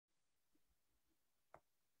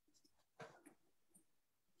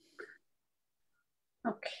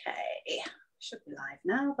Okay, should be live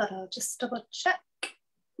now, but I'll just double check.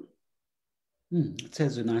 It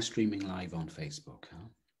says we're now streaming live on Facebook. Huh?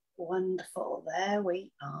 Wonderful, there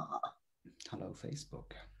we are. Hello,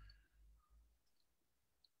 Facebook.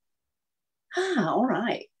 All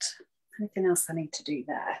right. Anything else I need to do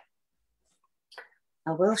there?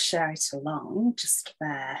 I will share it along, just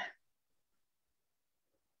bear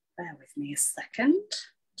with me a second.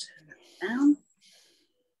 Turn it down.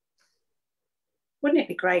 Wouldn't it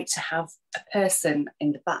be great to have a person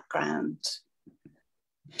in the background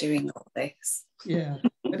doing all this? Yeah,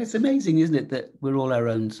 but it's amazing, isn't it, that we're all our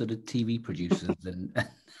own sort of TV producers and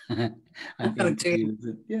interviews.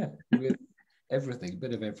 Yeah, with everything, a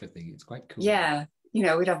bit of everything. It's quite cool. Yeah, you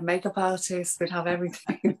know, we'd have makeup artists, we'd have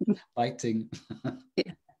everything. Fighting.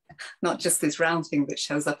 Yeah. Not just this round thing that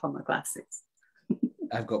shows up on my glasses.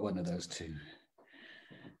 I've got one of those too.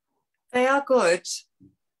 They are good.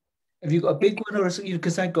 Have you got a big one, or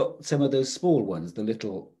because I got some of those small ones, the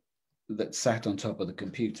little that sat on top of the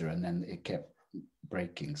computer, and then it kept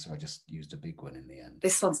breaking, so I just used a big one in the end.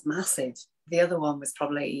 This one's massive. The other one was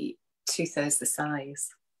probably 2/3 the size,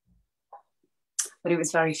 but it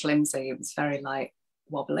was very flimsy. It was very like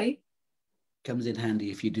wobbly. Comes in handy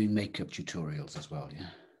if you're doing makeup tutorials as well, yeah.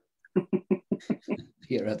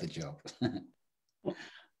 Your other job.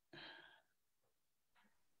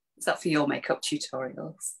 Is that for your makeup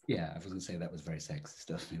tutorials? Yeah, I was going to say that was very sexy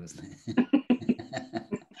stuff, wasn't it?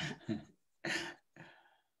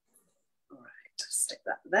 All right, stick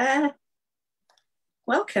that there.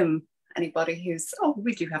 Welcome, anybody who's, oh,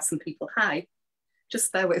 we do have some people. Hi,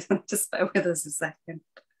 just bear with us a second.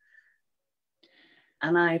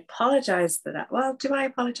 And I apologise for that. Well, do I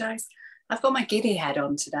apologise? I've got my giddy head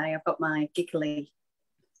on today. I've got my giggly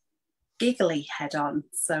head on,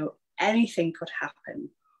 so anything could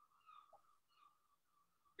happen.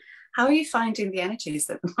 How are you finding the energies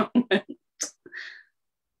at the moment?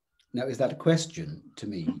 Now, is that a question to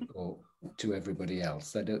me or to everybody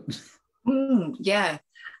else? I don't. Yeah,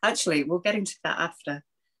 actually, we'll get into that after.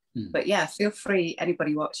 But yeah, feel free,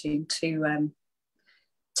 anybody watching, to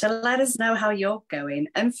let us know how you're going.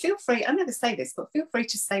 And feel free, I never say this, but feel free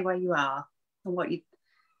to say where you are and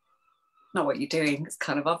not what you're doing. It's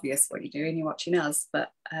kind of obvious what you're doing. You're watching us,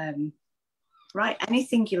 but write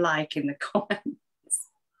anything you like in the comments.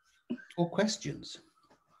 Or questions.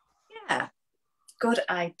 Yeah, good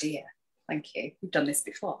idea. Thank you. We've done this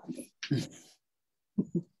before, haven't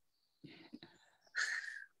we?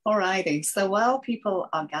 Alrighty, so while people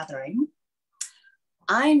are gathering,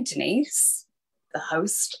 I'm Denise, the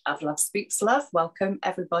host of Love Speaks Love. Welcome,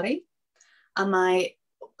 everybody. And my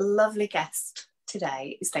lovely guest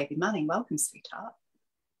today is David Manning. Welcome, sweetheart.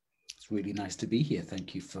 It's really nice to be here.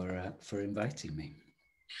 Thank you for inviting me.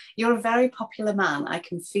 You're a very popular man. I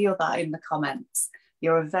can feel that in the comments.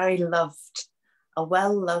 You're a very loved, a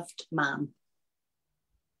well-loved man.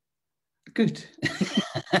 Good.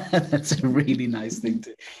 That's a really nice thing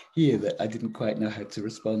to hear, that I didn't quite know how to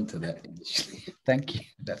respond to that initially. Thank you.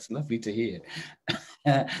 That's lovely to hear.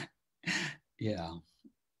 Yeah.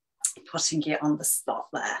 Putting it on the spot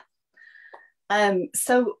there.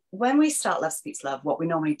 So when we start Love Speaks Love, what we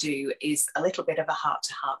normally do is a little bit of a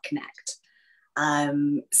heart-to-heart connect.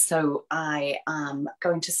 So I am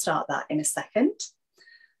going to start that in a second.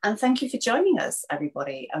 And thank you for joining us,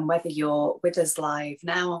 everybody. And whether you're with us live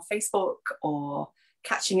now on Facebook or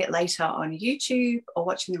catching it later on YouTube or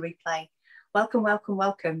watching the replay, welcome, welcome,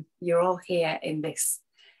 welcome. You're all here in this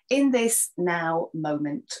now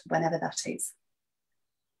moment, whenever that is.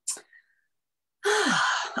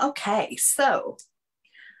 Okay, so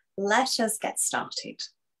let us get started.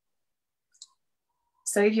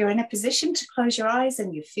 So if you're in a position to close your eyes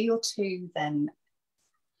and you feel to, then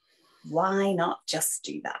why not just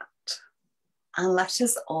do that? And let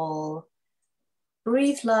us all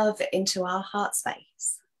breathe love into our heart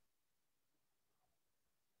space.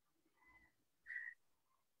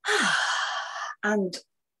 And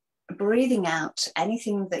breathing out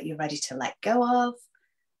anything that you're ready to let go of,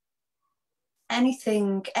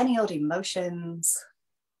 anything, any old emotions,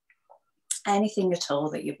 anything at all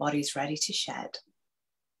that your body's ready to shed.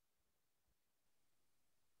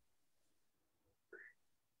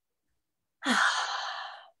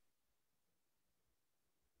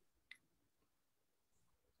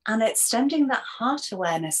 And extending that heart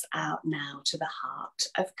awareness out now to the heart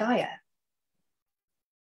of Gaia.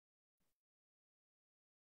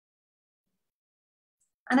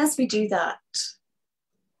 And as we do that,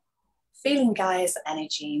 feeling Gaia's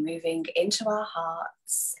energy moving into our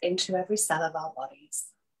hearts, into every cell of our bodies.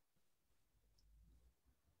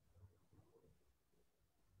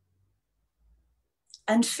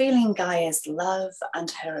 And feeling Gaia's love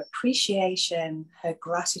and her appreciation, her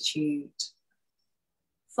gratitude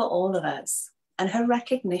for all of us, and her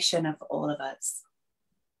recognition of all of us.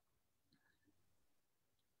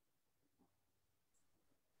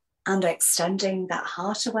 And extending that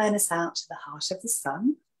heart awareness out to the heart of the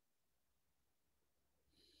sun.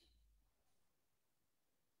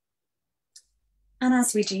 And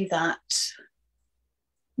as we do that,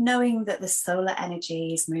 knowing that the solar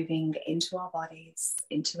energy is moving into our bodies,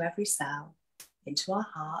 into every cell, into our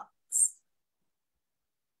hearts.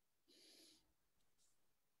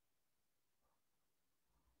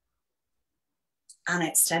 And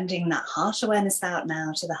extending that heart awareness out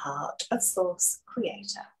now to the heart of Source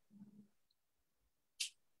Creator.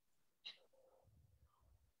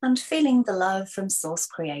 And feeling the love from Source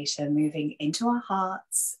Creator moving into our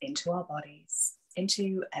hearts, into our bodies,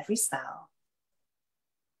 into every cell.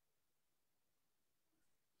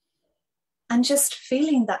 And just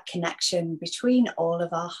feeling that connection between all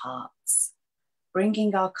of our hearts,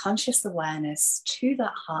 bringing our conscious awareness to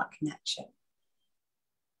that heart connection.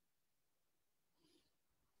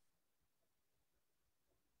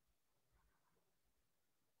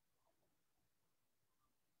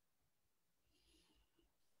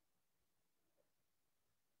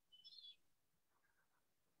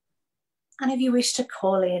 And if you wish to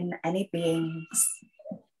call in any beings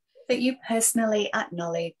that you personally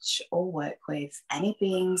acknowledge or work with, any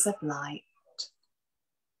beings of light,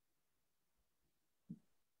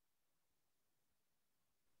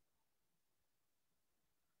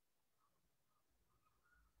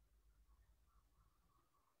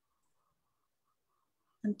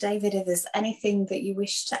 and David, if there's anything that you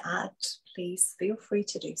wish to add, please feel free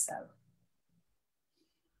to do so.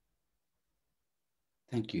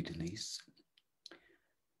 Thank you, Denise.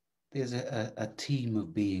 There's a team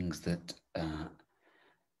of beings that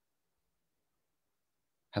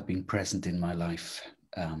have been present in my life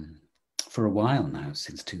for a while now,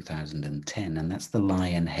 since 2010, and that's the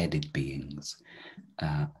lion-headed beings.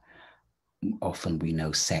 Often we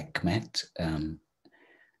know Sekhmet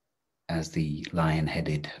as the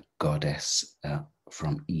lion-headed goddess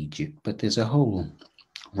from Egypt, but there's a whole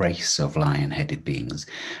race of lion-headed beings,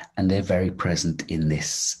 and they're very present in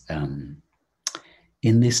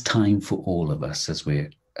this time for all of us as we're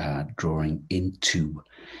drawing into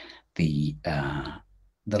the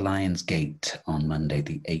lionsgate on Monday,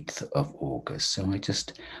 the 8th of August. So I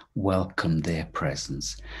just welcome their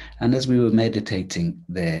presence. And as we were meditating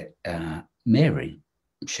there, Mary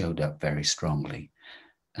showed up very strongly.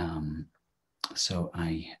 So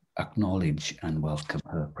I acknowledge and welcome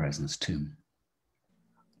her presence too.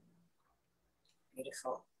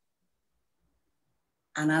 Beautiful.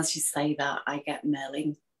 And as you say that, I get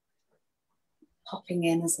Merlin popping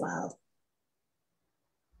in as well.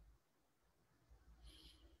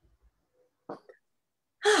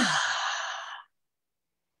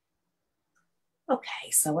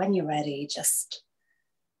 Okay, so when you're ready, just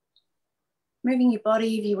moving your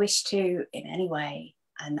body if you wish to in any way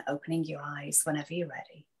and opening your eyes whenever you're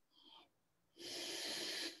ready.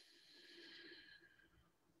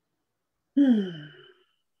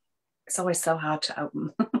 It's always so hard to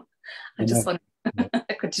open. I just want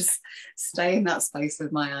I could just stay in that space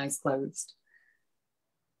with my eyes closed.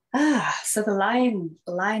 So the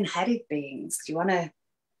lion-headed beings, I'd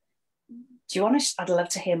love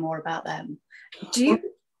to hear more about them.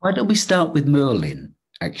 Why don't we start with Merlin,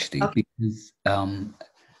 actually, okay. Because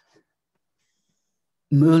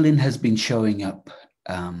Merlin has been showing up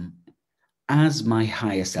as my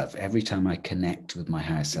higher self. Every time I connect with my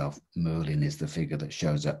higher self, Merlin is the figure that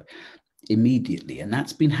shows up immediately. And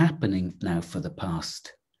that's been happening now for the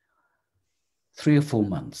past 3 or 4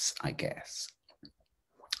 months, I guess.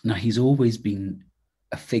 Now, he's always been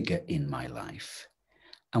a figure in my life.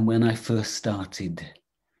 And when I first started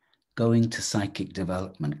going to psychic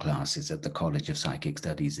development classes at the College of Psychic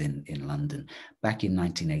Studies in London, back in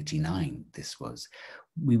 1989,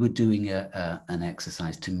 we were doing an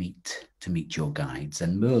exercise to meet your guides,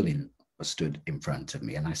 and Merlin stood in front of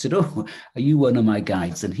me, and I said, "Oh, are you one of my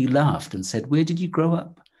guides?" And he laughed and said, "Where did you grow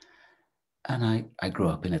up?" And I grew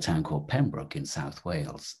up in a town called Pembroke in South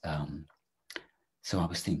Wales. So I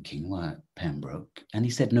was thinking, what, Pembroke? And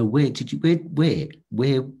he said, "No, where did you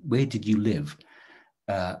live?"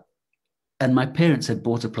 And my parents had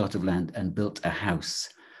bought a plot of land and built a house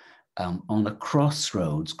on a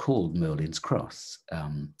crossroads called Merlin's Cross.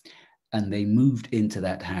 And they moved into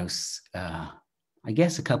that house, I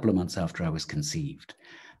guess, a couple of months after I was conceived.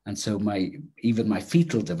 And so even my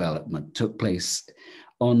fetal development took place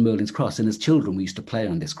on Merlin's Cross. And as children, we used to play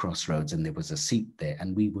on this crossroads, and there was a seat there,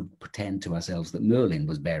 and we would pretend to ourselves that Merlin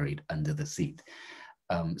was buried under the seat.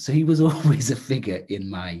 So he was always a figure in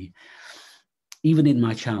my, even in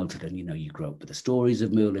my childhood. And, you know, you grow up with the stories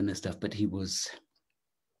of Merlin and stuff, but he was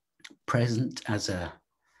present as a,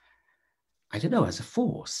 I don't know, as a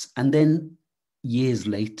force. And then years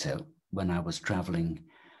later, when I was traveling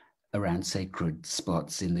around sacred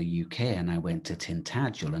spots in the UK, and I went to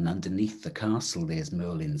Tintagel, and underneath the castle, there's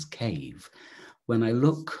Merlin's cave. When I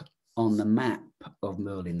look on the map of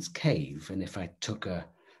Merlin's cave, and if I took a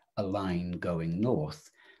line going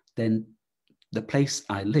north, then the place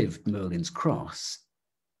I lived, Merlin's Cross,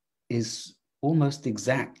 is almost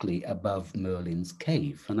exactly above Merlin's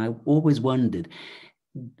cave. And I always wondered,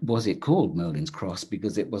 was it called Merlin's Cross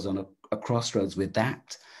because it was on a crossroads with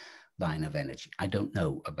that line of energy? I don't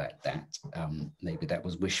know about that. Maybe that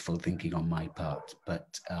was wishful thinking on my part,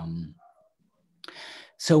 but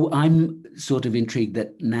so I'm sort of intrigued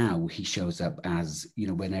that now he shows up as, you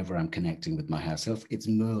know, whenever I'm connecting with my higher self, it's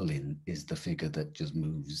Merlin is the figure that just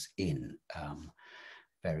moves in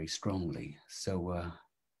very strongly. So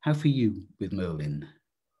how for you with Merlin?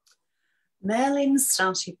 Merlin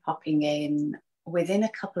started popping in within a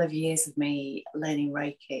couple of years of me learning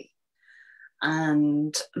Reiki.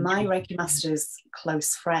 And my Reiki master's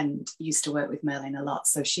close friend used to work with Merlin a lot,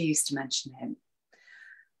 so she used to mention him.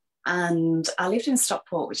 And I lived in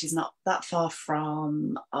Stockport, which is not that far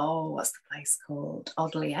from, what's the place called?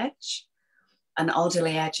 Alderley Edge. And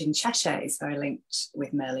Alderley Edge in Cheshire is very linked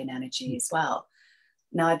with Merlin energy as well.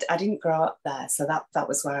 Now, I didn't grow up there, so that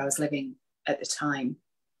was where I was living at the time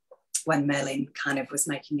when Merlin kind of was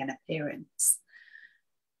making an appearance.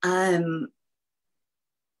 I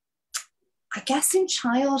guess in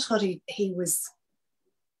childhood, he was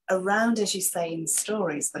around, as you say, in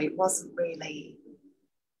stories, but it wasn't really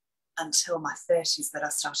until my 30s that I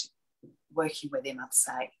started working with him, I'd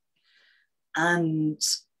say. And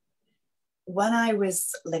when I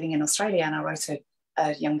was living in Australia and I wrote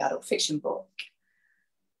a young adult fiction book,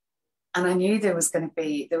 and I knew there was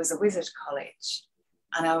a wizard college,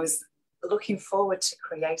 and I was looking forward to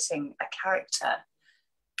creating a character.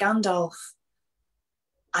 Gandalf,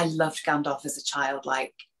 I loved Gandalf as a child,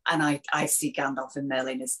 and I see Gandalf and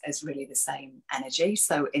Merlin as really the same energy.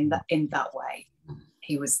 So in that way,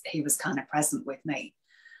 he was kind of present with me.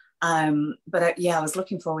 But I was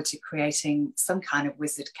looking forward to creating some kind of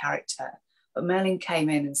wizard character. But Merlin came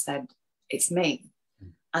in and said, "It's me,"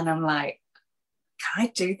 and I'm like, "Can I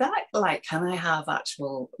do that? Like, can I have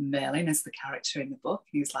actual Merlin as the character in the book?"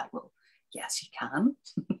 And he was like, "Well, yes, you can."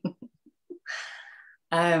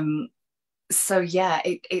 So yeah,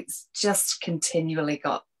 it's just continually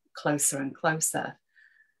got closer and closer,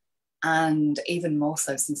 and even more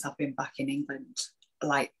so since I've been back in England.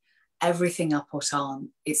 Like, everything I put on,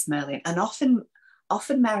 it's Merlin, and often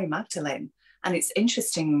Mary Magdalene. And it's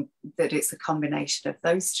interesting that it's a combination of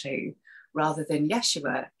those two rather than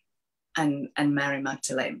Yeshua and Mary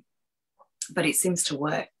Magdalene. But it seems to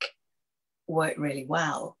work really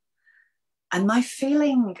well. And my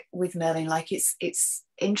feeling with Merlin, like, it's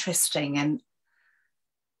interesting, and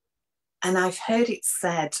I've heard it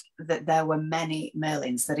said that there were many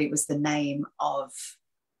Merlins, that it was the name of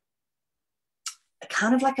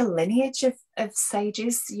kind of like a lineage of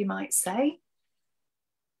sages, you might say.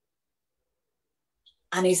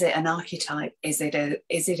 And is it an archetype? Is it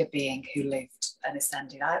a being who lived and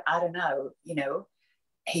ascended? I don't know. You know,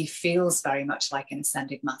 he feels very much like an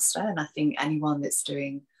ascended master, and I think anyone that's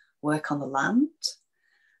doing work on the land,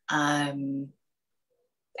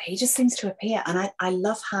 he just seems to appear. And I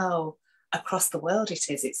love how across the world it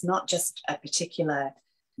is. It's not just a particular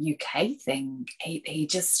UK thing. He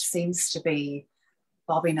just seems to be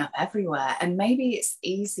bobbing up everywhere. And maybe it's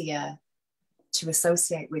easier to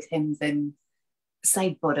associate with him than,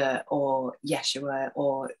 say, Buddha or Yeshua,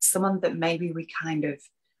 or someone that maybe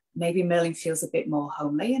maybe Merlin feels a bit more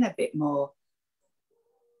homely and a bit more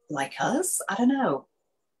like us. I don't know.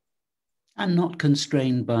 I'm not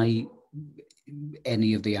constrained by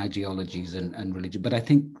any of the ideologies and religion, but I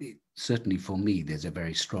think certainly for me, there's a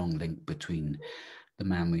very strong link between the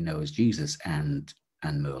man we know as Jesus and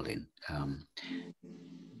Merlin.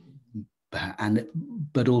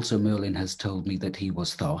 But also Merlin has told me that he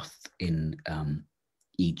was Thoth in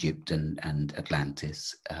Egypt and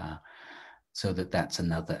Atlantis. So that's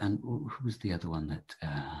another. And who was the other one that?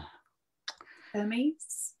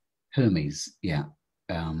 Hermes? Hermes, yeah.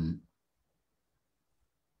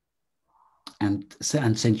 And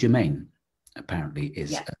Saint Germain apparently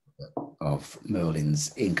is of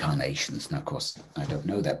Merlin's incarnations. Now, of course, I don't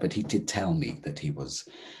know that, but he did tell me that he was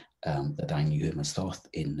that I knew him as Thoth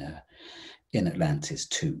in Atlantis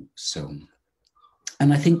too. So,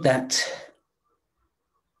 and I think that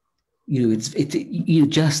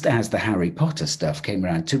just as the Harry Potter stuff came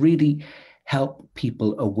around to really help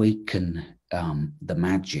people awaken the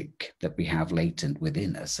magic that we have latent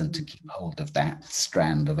within us, and to keep hold of that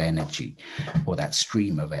strand of energy, or that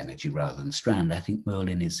stream of energy rather than strand. I think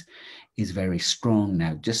Merlin is very strong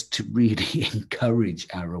now, just to really encourage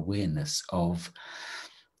our awareness of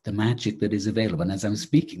the magic that is available. And as I'm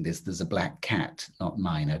speaking this, there's a black cat, not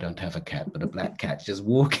mine, I don't have a cat, but a black cat just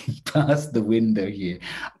walking past the window here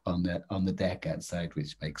on the deck outside,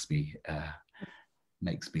 which makes me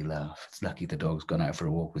laugh. It's lucky the dog's gone out for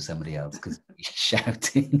a walk with somebody else, because he's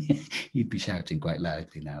shouting. He'd be shouting quite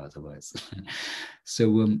loudly now otherwise.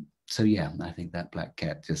 So yeah, I think that black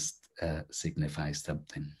cat just signifies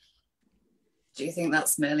something. Do you think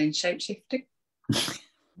that's Merlin shapeshifting?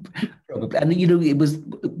 Probably. And it was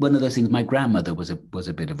one of those things. My grandmother was a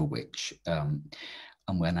bit of a witch, and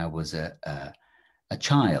when I was a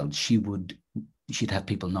child, she'd have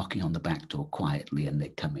people knocking on the back door quietly, and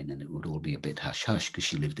they'd come in, and it would all be a bit hush hush, because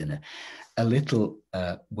she lived in a little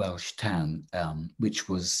Welsh town, which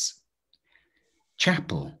was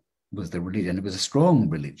chapel was the religion. It was a strong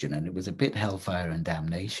religion, and it was a bit hellfire and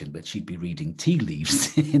damnation, but she'd be reading tea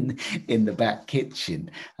leaves in the back kitchen,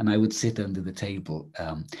 and I would sit under the table,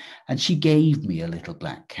 and she gave me a little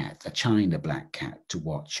black cat, a china black cat, to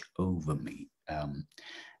watch over me.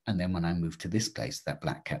 And then when I moved to this place, that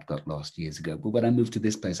black cat got lost years ago. But when I moved to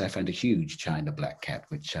this place, I found a huge china black cat,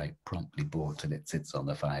 which I promptly bought, and it sits on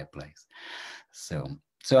the fireplace. So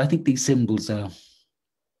I think these symbols are,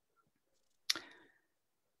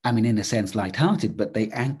 I mean, in a sense, lighthearted, but they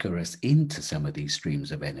anchor us into some of these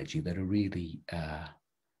streams of energy that are really,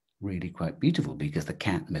 really quite beautiful. Because the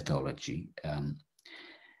cat mythology,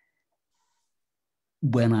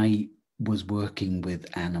 when I was working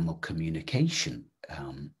with animal communication,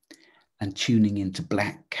 and tuning into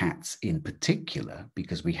black cats in particular,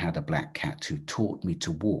 because we had a black cat who taught me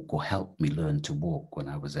to walk, or helped me learn to walk when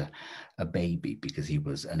I was a baby, because he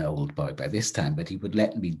was an old boy by this time, but he would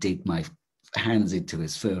let me dig my hands into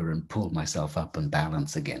his fur and pull myself up and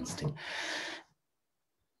balance against him.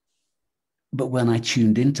 But when I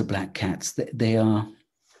tuned into black cats, they are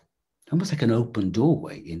almost like an open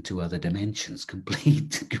doorway into other dimensions,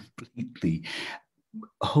 completely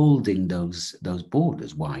holding those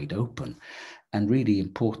borders wide open, and really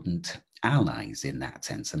important allies in that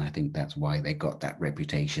sense. And I think that's why they got that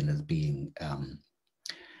reputation as being,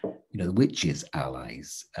 the witches'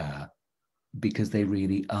 allies, because they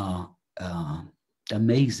really are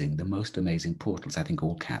amazing, the most amazing portals. I think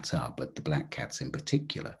all cats are, but the black cats in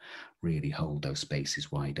particular really hold those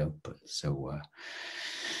spaces wide open. So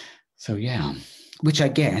yeah, which I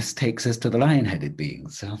guess takes us to the lion-headed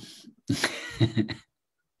beings. So.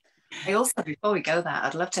 I also, before we go there,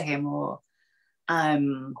 I'd love to hear more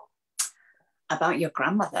about your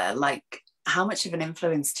grandmother. Like, how much of an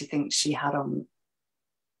influence do you think she had on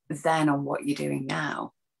what you're doing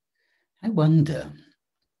now? I wonder.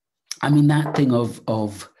 I mean, that thing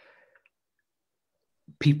of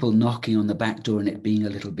people knocking on the back door and it being a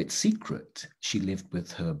little bit secret. She lived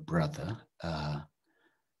with her brother,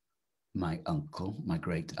 my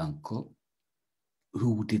great uncle,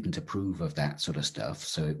 who didn't approve of that sort of stuff.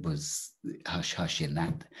 So it was hush hush in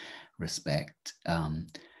that respect. And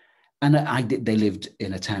they lived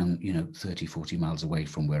in a town, 30, 40 miles away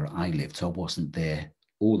from where I lived. So I wasn't there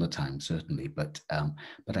all the time, certainly. But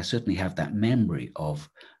I certainly have that memory of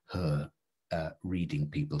her reading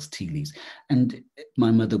people's tea leaves. And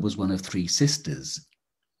my mother was one of three sisters.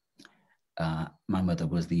 My mother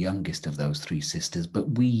was the youngest of those three sisters,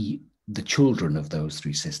 but the children of those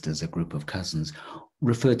three sisters, a group of cousins,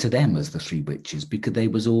 referred to them as the three witches, because they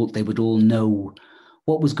would all know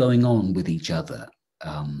what was going on with each other.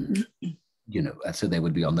 So they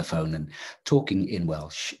would be on the phone and talking in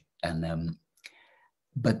Welsh, and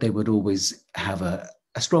but they would always have a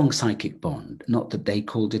strong psychic bond. Not that they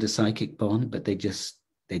called it a psychic bond, but they just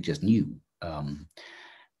knew.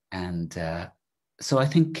 So I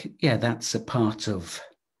think, yeah, that's a part of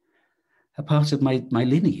my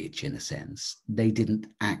lineage, in a sense. They didn't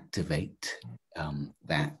activate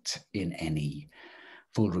that in any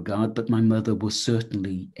full regard, but my mother was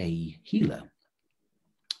certainly a healer.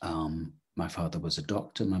 My father was a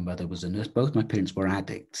doctor, my mother was a nurse. Both my parents were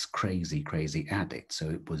addicts, crazy addicts. So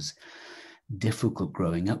it was difficult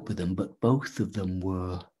growing up with them, but both of them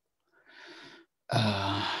were,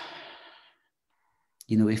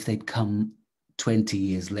 if they'd come 20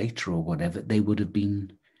 years later or whatever, they would have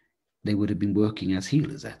been working as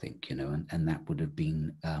healers, I think, and that would have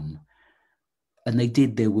been, and they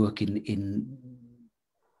did their work in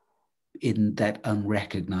that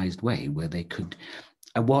unrecognized way where they could.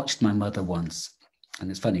 I watched my mother once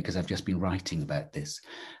and it's funny because I've just been writing about this.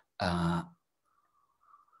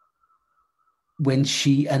 When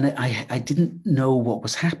she, and I didn't know what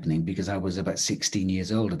was happening because I was about 16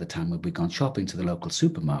 years old at the time when we'd gone shopping to the local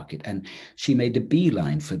supermarket, and she made a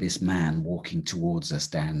beeline for this man walking towards us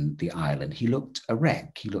down the aisle, and he looked a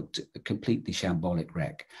wreck. He looked a completely shambolic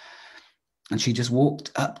wreck. And she just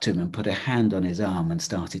walked up to him and put a hand on his arm and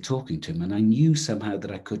started talking to him. And I knew somehow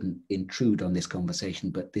that I couldn't intrude on this conversation,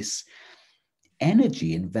 but this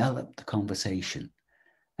energy enveloped the conversation.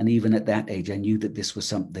 And even at that age, I knew that this was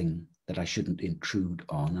something that I shouldn't intrude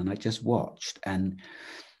on. And I just watched. And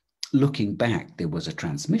looking back, there was a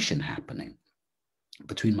transmission happening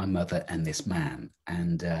between my mother and this man.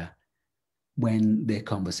 And when their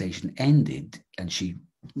conversation ended and she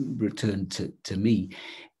returned to me,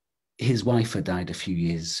 his wife had died a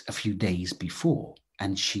few days before,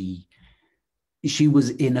 and she was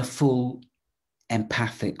in a full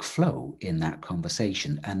empathic flow in that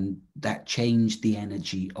conversation, and that changed the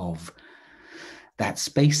energy of that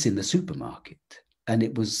space in the supermarket. And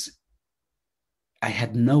I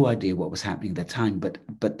had no idea what was happening at the time, but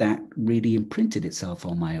that really imprinted itself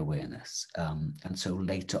on my awareness. And so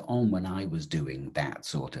later on, when I was doing that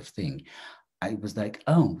sort of thing, I was like,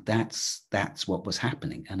 oh, that's what was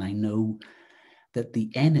happening. And I know that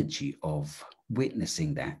the energy of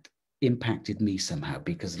witnessing that impacted me somehow,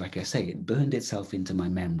 because like I say, it burned itself into my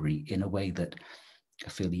memory in a way that a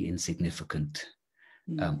fairly insignificant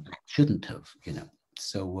shouldn't have,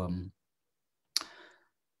 So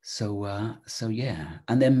yeah.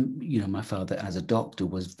 And then, my father as a doctor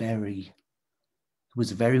was a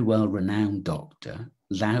very well-renowned doctor,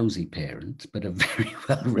 lousy parent, but a very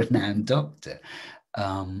well-renowned doctor.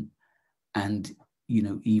 And,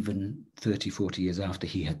 even 30, 40 years after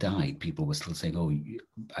he had died, people were still saying, oh,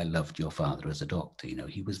 I loved your father as a doctor.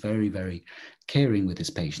 He was very, very caring with his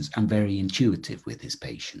patients and very intuitive with his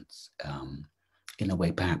patients. In a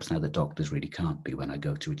way, perhaps now the doctors really can't be. When I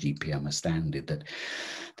go to a GP, I'm astounded that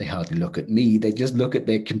they hardly look at me. They just look at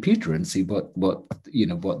their computer and see what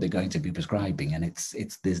they're going to be prescribing, and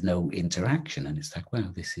it's there's no interaction, and it's like,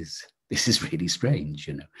 wow, this is really strange,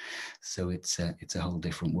 So it's a whole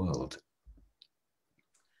different world.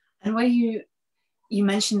 And where you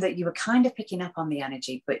mentioned that you were kind of picking up on the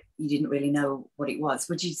energy, but you didn't really know what it was.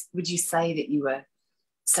 Would you say that you were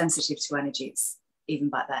sensitive to energies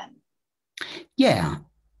even back then? Yeah,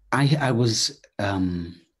 I was a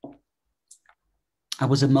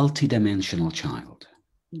multidimensional child,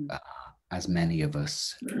 as many of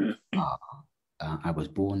us are. I was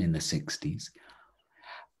born in the 60s.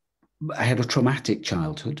 I had a traumatic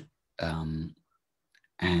childhood,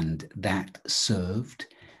 and that served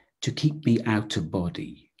to keep me out of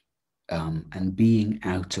body, and being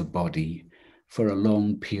out of body for a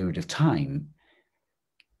long period of time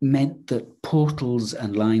meant that portals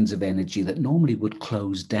and lines of energy that normally would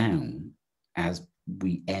close down as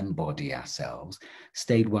we embody ourselves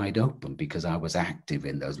stayed wide open, because I was active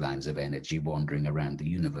in those lines of energy, wandering around the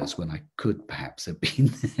universe when I could perhaps have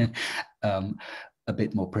been a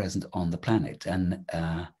bit more present on the planet. And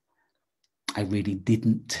I really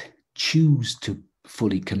didn't choose to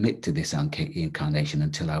fully commit to this incarnation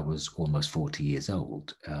until I was almost 40 years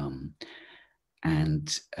old.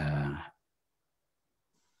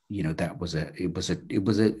 That was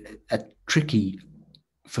a tricky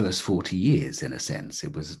first 40 years in a sense.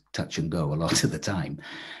 It was touch and go a lot of the time.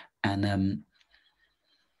 And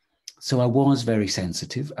so I was very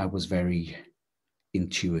sensitive. I was very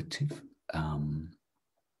intuitive.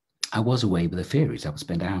 I was away with the fairies. I would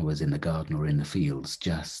spend hours in the garden or in the fields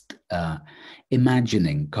just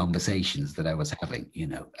imagining conversations that I was having,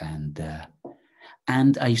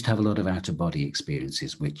 and I used to have a lot of out-of-body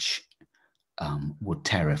experiences, which would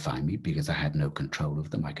terrify me because I had no control of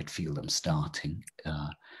them. I could feel them starting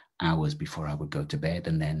hours before I would go to bed.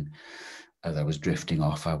 And then as I was drifting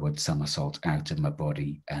off, I would somersault out of my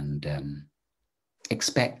body and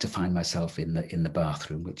expect to find myself in the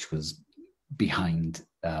bathroom, which was behind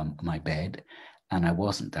my bed. And I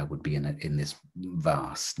wasn't. I would be in this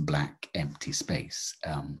vast, black, empty space.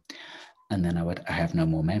 And then I have no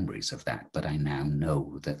more memories of that. But I now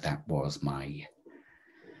know that was my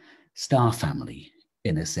star family,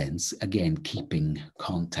 in a sense, again, keeping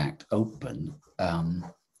contact open,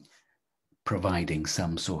 providing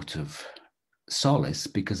some sort of solace,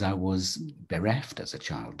 because I was bereft as a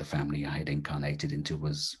child. The family I had incarnated into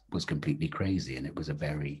was completely crazy, and it was a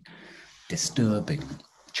very disturbing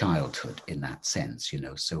childhood in that sense,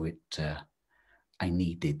 so I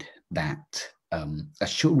needed that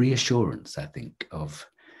reassurance, I think, of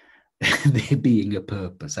there being a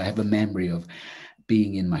purpose. I have a memory of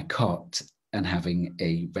being in my cot and having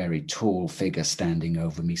a very tall figure standing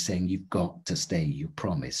over me saying, "You've got to stay, you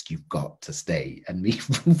promised, you've got to stay," and me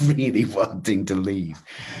really wanting to leave.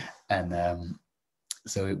 And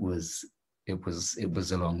so it was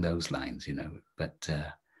along those lines, you know. But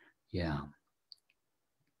yeah.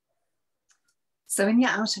 So in your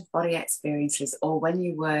out-of-body experiences, or when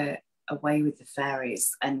you were away with the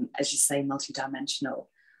fairies, and as you say, multidimensional,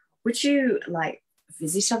 would you like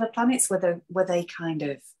visit other planets? Were they kind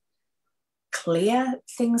of clear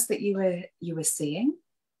things that you were seeing?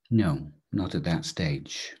 No, not at that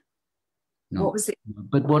stage. No. What was it?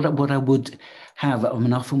 But what I would have, I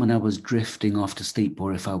mean, often when I was drifting off to sleep,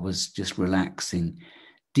 or if I was just relaxing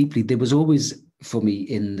deeply, there was always, for me,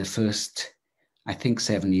 in the first, I think,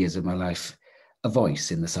 7 years of my life, a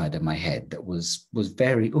voice in the side of my head that was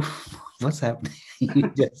very, oh, what's happening?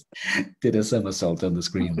 You just did a somersault on the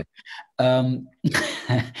screen.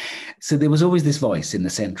 So there was always this voice in the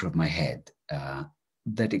center of my head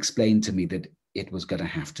that explained to me that it was going to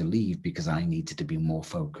have to leave because I needed to be more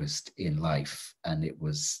focused in life, and it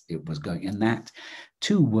was going. And that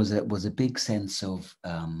too was a big sense of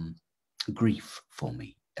grief for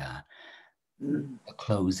me, a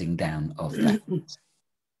closing down of that.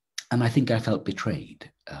 And I think I felt betrayed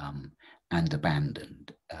and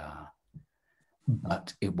abandoned.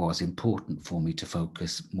 But it was important for me to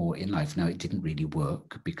focus more in life. Now, it didn't really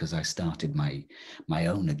work because I started my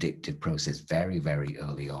own addictive process very, very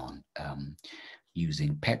early on,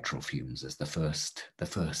 using petrol fumes as the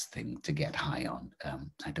first thing to get high on.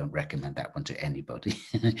 I don't recommend that one to anybody.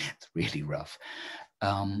 It's really rough.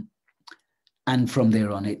 And from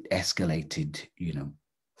there on, it escalated, you know,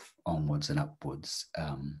 onwards and upwards.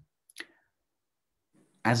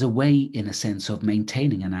 As a way, in a sense, of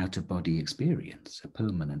maintaining an out-of-body experience, a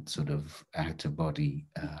permanent sort of out-of-body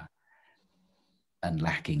and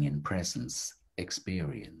lacking in presence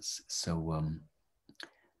experience. So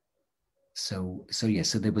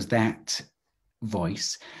there was that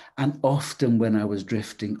voice. And often when I was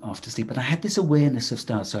drifting off to sleep, and I had this awareness of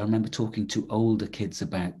stars. So I remember talking to older kids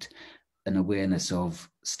about an awareness of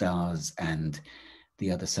stars and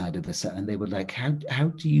the other side of the sun, and they were like, how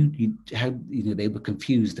do you know, they were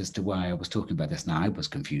confused as to why I was talking about this. Now I was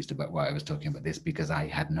confused about why I was talking about this because I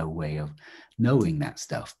had no way of knowing that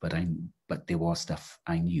stuff, but there was stuff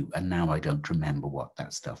I knew, and now I don't remember what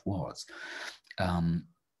that stuff was.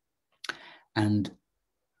 And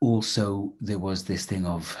also there was this thing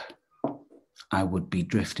of, I would be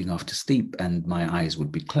drifting off to sleep and my eyes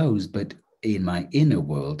would be closed, but in my inner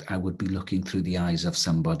world I would be looking through the eyes of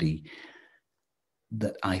somebody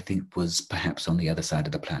that I think was perhaps on the other side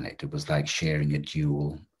of the planet. It was like sharing a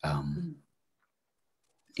dual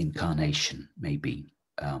incarnation, maybe.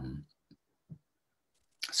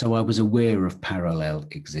 So I was aware of parallel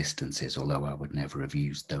existences, although I would never have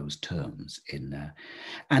used those terms in.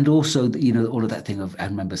 And also, you know, all of that thing of, I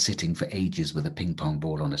remember sitting for ages with a ping pong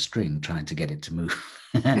ball on a string, trying to get it to move.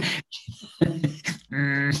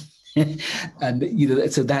 And, you know,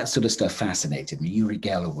 so that sort of stuff fascinated me. Uri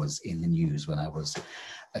Geller was in the news when I was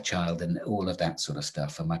a child, and all of that sort of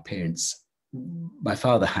stuff. And my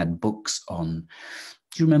father had books on,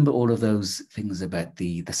 do you remember all of those things about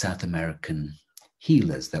the South American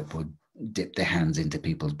healers that would dip their hands into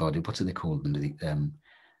people's body? What do they call them?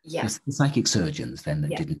 The psychic surgeons then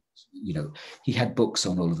that didn't, you know, he had books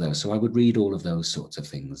on all of those. So I would read all of those sorts of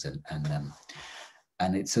things,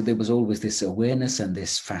 so there was always this awareness and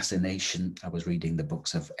this fascination. I was reading the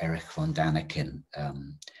books of Erich von Däniken.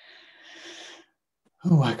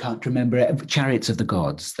 I can't remember it. Chariots of the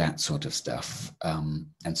Gods, that sort of stuff,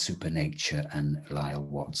 and Supernature and Lyle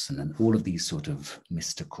Watson, and all of these sort of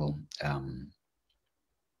mystical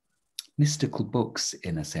books,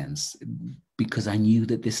 in a sense, because I knew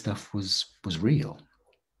that this stuff was real.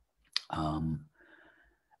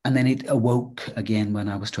 And then it awoke again when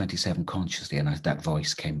I was 27 consciously, and that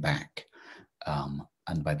voice came back.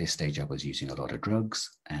 And by this stage, I was using a lot of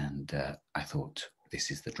drugs, and I thought, this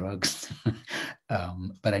is the drugs.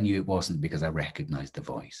 But I knew it wasn't because I recognized the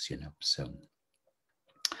voice, you know.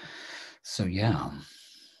 So yeah.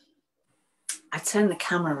 I turned the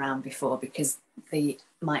camera around before because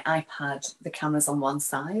my iPad, the camera's on one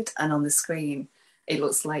side, and on the screen, it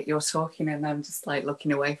looks like you're talking and I'm just like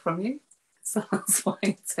looking away from you. So that's why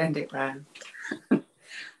I turned it around.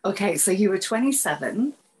 Okay, so you were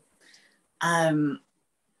 27.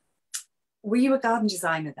 Were you a garden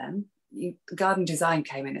designer then? Garden design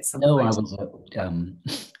came in at some point. No, I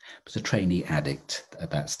was a trainee addict at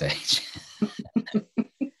that stage.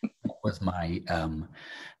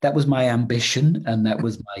 That was my ambition, and that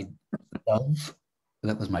was my love.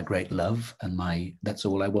 That was my great love, and that's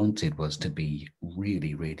all I wanted, was to be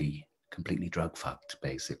really, really completely drug fucked,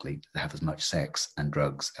 basically, have as much sex and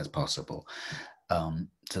drugs as possible.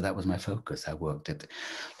 So that was my focus. I worked at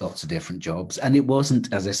lots of different jobs, and it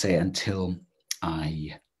wasn't, as I say, until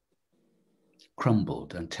I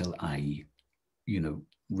crumbled, until I,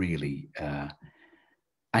 really,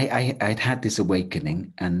 I'd had this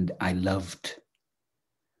awakening, and I loved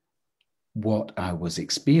what I was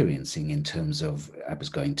experiencing in terms of, I was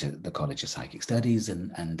going to the College of Psychic Studies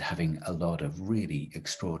and having a lot of really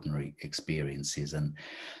extraordinary experiences. And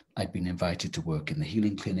I'd been invited to work in the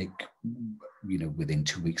healing clinic, within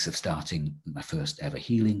 2 weeks of starting my first ever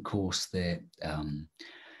healing course there.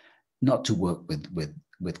 Not to work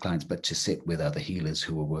with clients, but to sit with other healers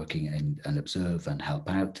who were working and observe and help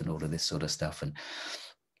out and all of this sort of stuff.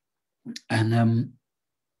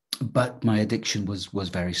 But my addiction was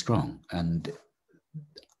very strong, and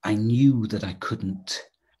I knew that I couldn't.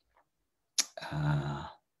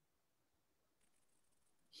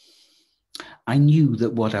 I knew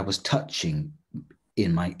that what I was touching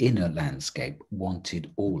in my inner landscape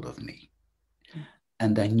wanted all of me.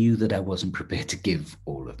 And I knew that I wasn't prepared to give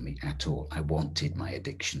all of me at all. I wanted my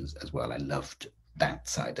addictions as well. I loved that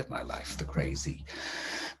side of my life, the crazy,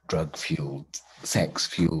 drug-fueled,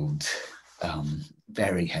 sex-fueled,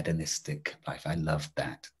 very hedonistic life. I loved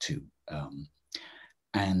that too.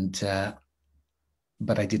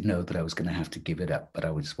 But I did know that I was going to have to give it up, but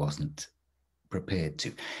I just wasn't prepared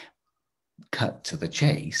to. Cut to the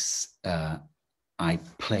chase, I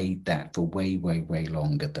played that for way, way, way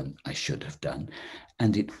longer than I should have done,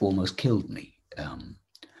 and it almost killed me.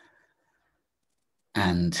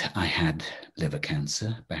 And I had liver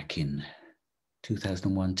cancer back in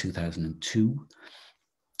 2001, 2002.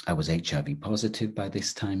 I was HIV positive by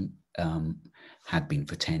this time, had been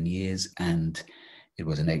for 10 years, and it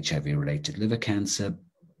was an HIV-related liver cancer.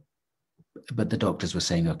 But the doctors were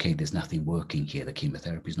saying, okay, there's nothing working here. The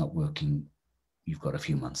chemotherapy is not working. You've got a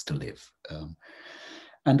few months to live.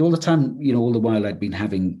 And all the time, all the while I'd been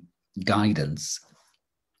having guidance,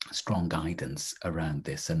 strong guidance around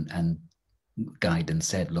this. And guidance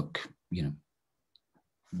said, look,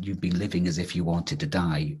 you've been living as if you wanted to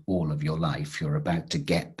die all of your life. You're about to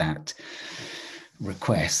get that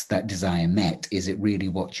request, that desire met. Is it really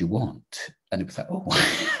what you want? And it was like, oh,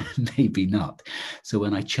 maybe not. So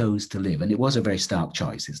when I chose to live, and it was a very stark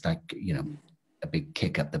choice. It's like, a big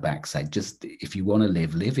kick up the backside. Just if you want to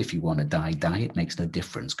live, live. If you want to die, die. It makes no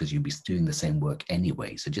difference because you'll be doing the same work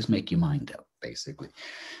anyway. So just make your mind up, basically.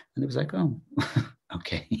 And it was like, oh,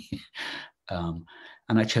 okay. And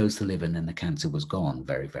I chose to live, and then the cancer was gone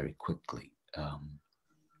very, very quickly.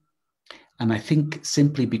 And I think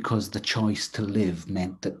simply because the choice to live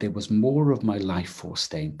meant that there was more of my life force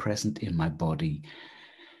staying present in my body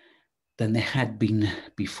than there had been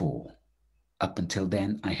before. Up until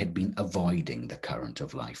then, I had been avoiding the current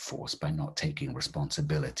of life force by not taking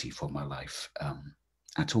responsibility for my life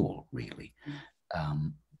at all, really.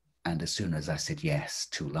 And as soon as I said yes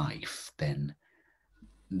to life, then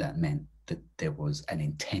that meant that there was an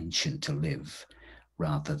intention to live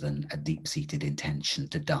rather than a deep-seated intention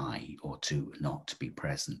to die or to not be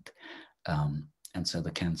present. And so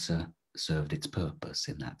the cancer served its purpose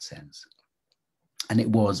in that sense. And it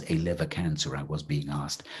was a liver cancer. I was being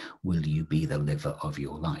asked, will you be the liver of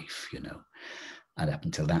your life, And up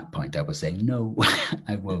until that point, I was saying, no,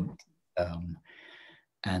 I won't.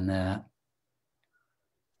 And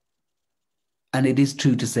it is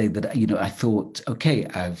true to say that, I thought, okay,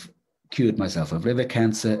 I've cured myself of liver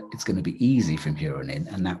cancer. It's going to be easy from here on in.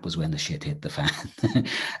 And that was when the shit hit the fan.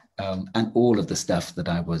 And all of the stuff that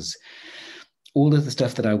I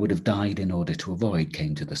would have died in order to avoid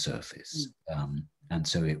came to the surface. And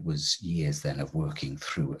so it was years then of working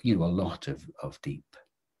through, a lot of deep,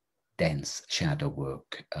 dense shadow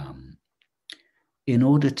work in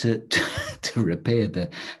order to repair the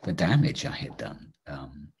damage I had done.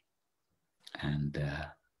 And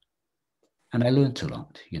I learned a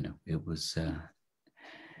lot, it was,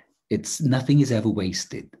 nothing is ever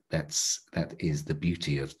wasted. That is the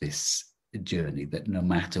beauty of this journey, that no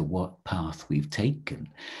matter what path we've taken,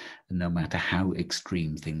 no matter how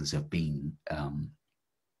extreme things have been,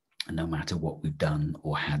 no matter what we've done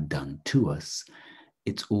or had done to us,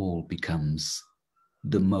 it all becomes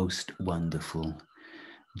the most wonderful,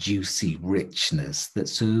 juicy richness that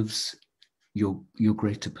serves your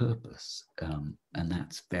greater purpose. And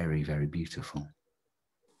that's very, very beautiful.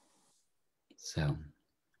 So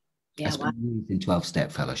I spent years in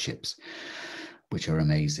 12-step fellowships, which are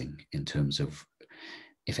amazing in terms of,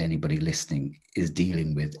 if anybody listening is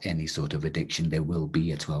dealing with any sort of addiction, there will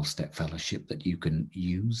be a 12-step fellowship that you can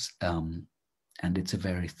use. And it's a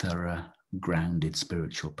very thorough, grounded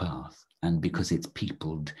spiritual path. And because it's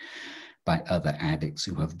peopled by other addicts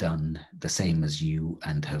who have done the same as you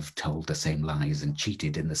and have told the same lies and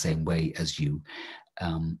cheated in the same way as you,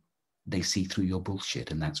 they see through your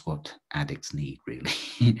bullshit, and that's what addicts need,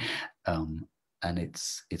 really. And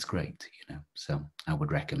it's great, you know. So I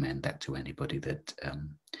would recommend that to anybody that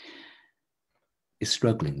is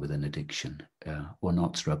struggling with an addiction, or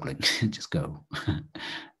not struggling. Just go.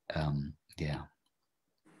 Yeah.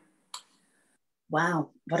 Wow,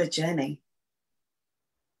 what a journey.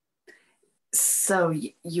 So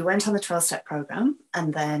you went on the 12-step program,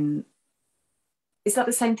 and then, is that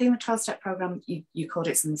the same thing, the 12-step program? You called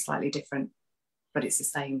it something slightly different, but it's the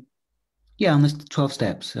same. Yeah, on the 12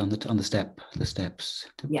 steps, on the steps.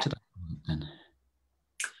 Yeah. To that.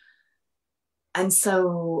 And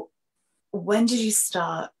so when did you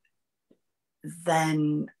start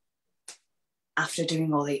then, after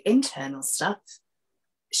doing all the internal stuff,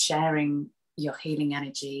 sharing your healing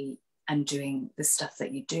energy and doing the stuff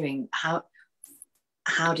that you're doing? How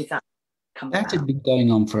did that come about? That had been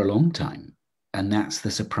going on for a long time. And that's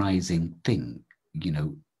the surprising thing, you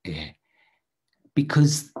know,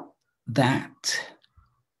 because that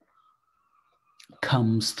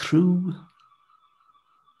comes through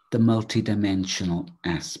the multidimensional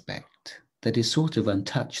aspect that is sort of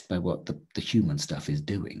untouched by what the human stuff is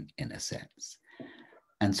doing, in a sense.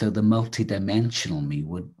 And so the multidimensional me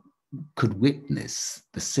could witness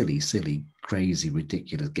the silly, crazy,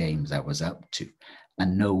 ridiculous games I was up to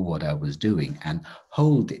and know what I was doing and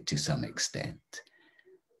hold it to some extent.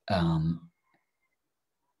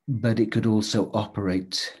 But it could also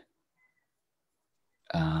operate,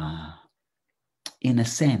 in a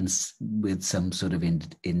sense, with some sort of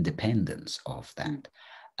independence of that.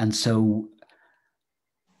 And so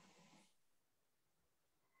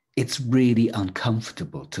it's really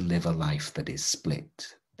uncomfortable to live a life that is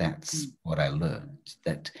split. That's what I learned,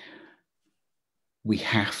 that we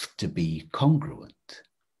have to be congruent.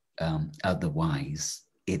 Otherwise,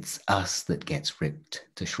 it's us that gets ripped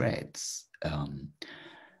to shreds.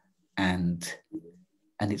 And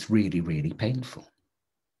it's really, really painful.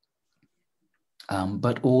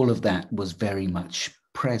 But all of that was very much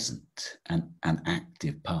present and an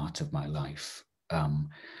active part of my life.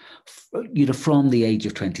 You know, from the age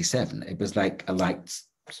of 27, it was like a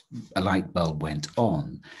light bulb went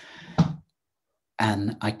on.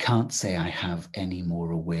 And I can't say I have any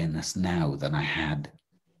more awareness now than I had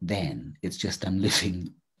then. It's just I'm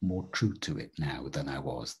living more true to it now than I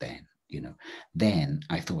was then. You know, then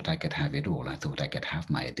I thought I could have it all. I thought I could have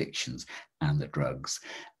my addictions and the drugs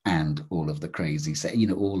and all of the crazy, you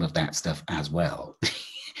know, all of that stuff as well.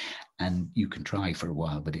 And you can try for a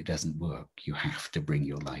while, but it doesn't work. You have to bring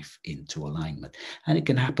your life into alignment. And it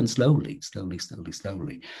can happen slowly.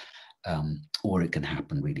 Or it can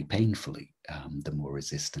happen really painfully, the more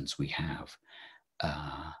resistance we have.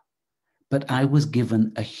 But I was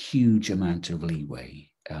given a huge amount of leeway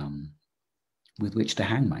with which to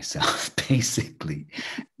hang myself, basically.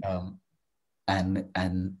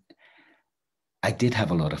 And I did have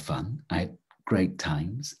a lot of fun. I had great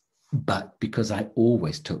times. But because I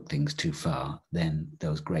always took things too far, then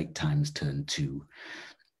those great times turned to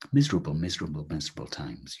miserable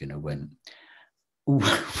times, you know, when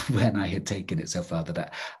I had taken it so far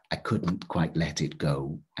that I couldn't quite let it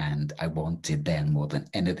go. And I wanted then more than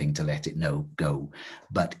anything to let it go.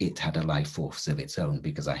 But it had a life force of its own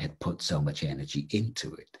because I had put so much energy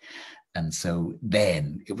into it. And so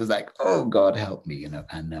then it was like, oh, God, help me, you know.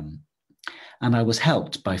 And I was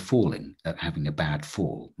helped by falling, having a bad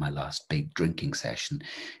fall. My last big drinking session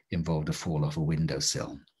involved a fall off a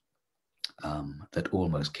windowsill that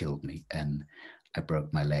almost killed me. And I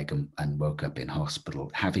broke my leg and woke up in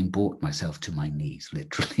hospital, having brought myself to my knees,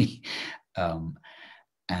 literally.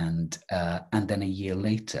 And then a year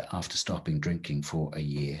later, after stopping drinking for a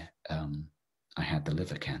year, I had the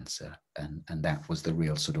liver cancer. And that was the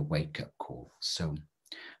real sort of wake-up call. So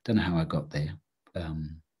don't know how I got there.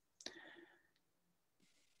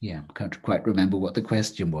 Yeah, can't quite remember what the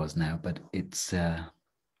question was now, but it's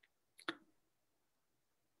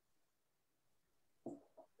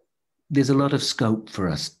there's a lot of scope for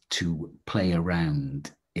us to play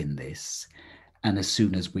around in this. And as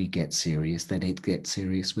soon as we get serious, then it gets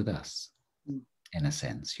serious with us, in a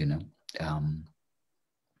sense, you know.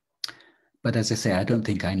 But as I say, I don't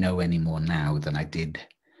think I know any more now than I did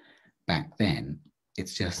back then.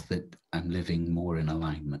 It's just that I'm living more in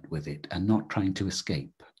alignment with it and not trying to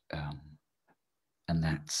escape. And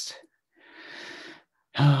that's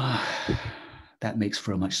that makes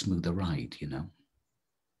for a much smoother ride, you know.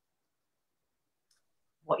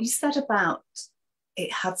 What you said about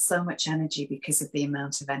it had so much energy because of the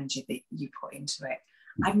amount of energy that you put into it,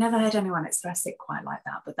 I've never heard anyone express it quite like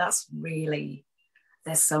that, but that's really,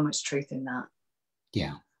 there's so much truth in that.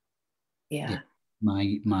 Yeah. Yeah.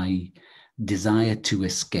 My desire to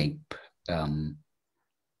escape.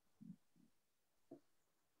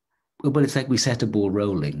 Well, it's like we set a ball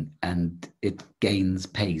rolling and it gains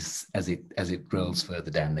pace as it rolls further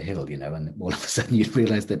down the hill, and all of a sudden you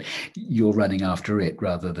realize that you're running after it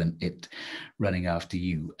rather than it running after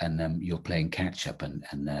you, and you're playing catch up,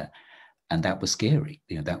 and that was scary.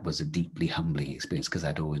 That was a deeply humbling experience, because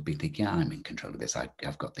I'd always been thinking, yeah, I'm in control of this.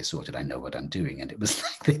 I've got this sorted. I know what I'm doing. And it was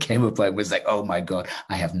like, there came a point where it was like, oh my God,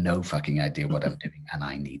 I have no fucking idea what I'm doing, and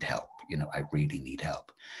I need help. I really need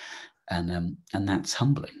help. And that's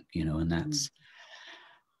humbling, and that's,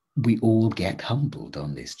 we all get humbled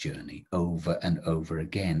on this journey over and over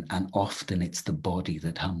again. And often it's the body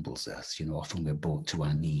that humbles us. Often we're brought to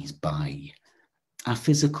our knees by our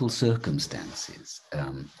physical circumstances.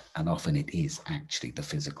 And often it is actually the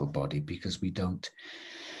physical body, because we don't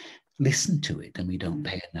listen to it and we don't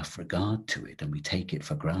pay enough regard to it, and we take it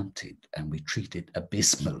for granted and we treat it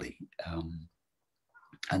abysmally.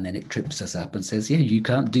 And then it trips us up and says, yeah, you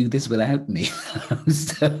can't do this without me.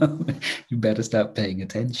 So you better start paying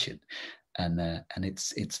attention. And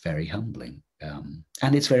it's very humbling.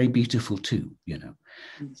 And it's very beautiful too, So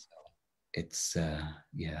it's,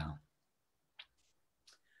 yeah.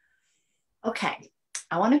 Okay.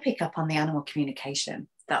 I want to pick up on the animal communication.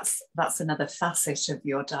 That's another facet of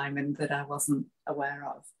your diamond that I wasn't aware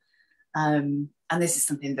of. And this is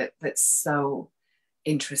something that's so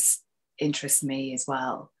interests me as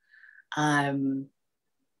well. I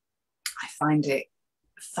find it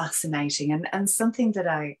fascinating and something that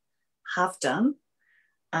I have done,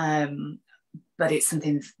 but it's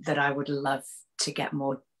something that I would love to get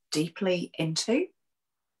more deeply into.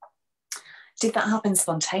 Did that happen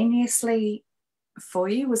spontaneously for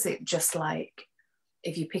you? Was it just like,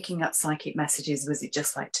 if you're picking up psychic messages, was it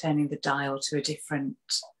just like turning the dial to a different...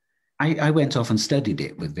 I went off and studied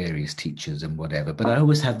it with various teachers and whatever, but I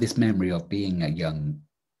always have this memory of being a young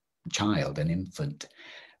child, an infant,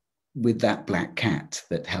 with that black cat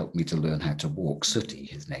that helped me to learn how to walk. Sooty,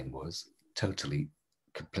 his name was. Totally,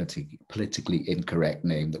 completely politically incorrect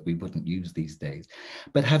name that we wouldn't use these days.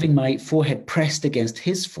 But having my forehead pressed against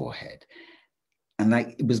his forehead, and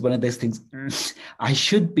like, it was one of those things, I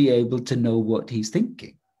should be able to know what he's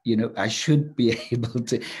thinking. I should be able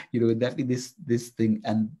to, definitely this thing.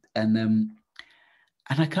 And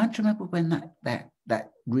I can't remember when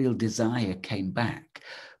that real desire came back.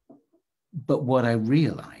 But what I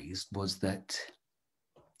realized was that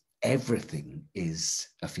everything is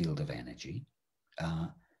a field of energy,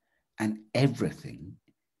 and everything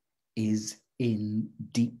is in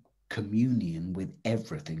deep communion with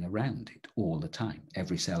everything around it all the time.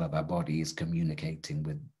 Every cell of our body is communicating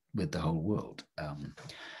with the whole world.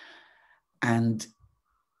 And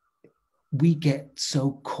we get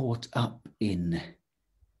so caught up in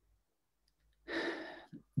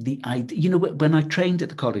the idea, when I trained at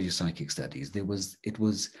the College of Psychic Studies, it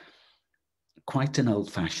was quite an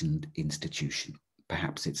old-fashioned institution.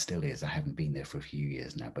 Perhaps it still is. I haven't been there for a few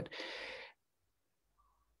years now, but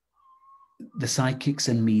the psychics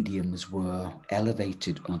and mediums were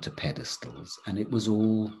elevated onto pedestals, and it was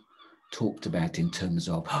all talked about in terms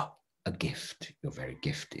of a gift. You're very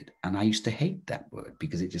gifted. And I used to hate that word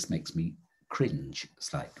because it just makes me cringe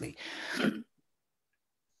slightly.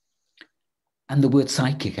 And the word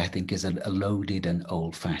psychic, I think, is a loaded and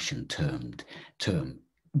old-fashioned term,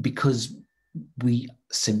 because we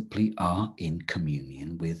simply are in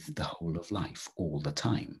communion with the whole of life all the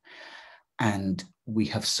time. And we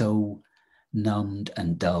have so numbed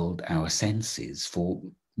and dulled our senses for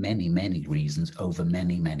many, many reasons over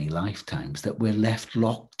many, many lifetimes that we're left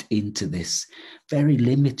locked into this very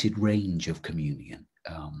limited range of communion.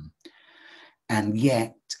 And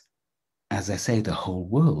yet, as I say, the whole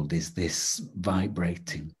world is this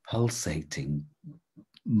vibrating, pulsating,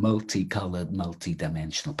 multicolored,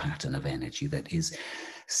 multidimensional pattern of energy that is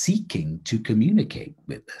seeking to communicate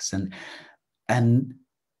with us. And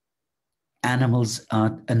animals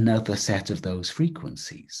are another set of those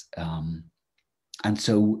frequencies. And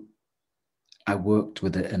so I worked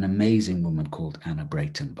with an amazing woman called Anna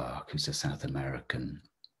Breitenbach, who's a South American.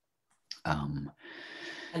 I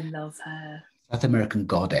love her. South American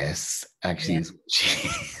goddess, actually, is what she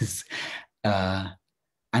is.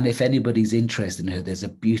 And if anybody's interested in her, there's a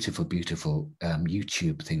beautiful, beautiful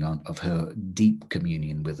YouTube thing of her deep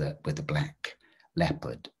communion with a black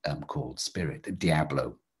leopard called Spirit,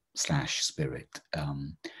 Diablo/Spirit.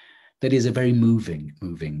 That is a very moving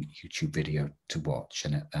YouTube video to watch,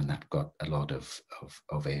 and that got a lot of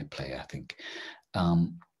airplay, I think.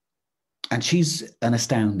 And she's an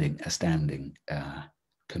astounding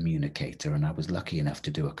communicator. And I was lucky enough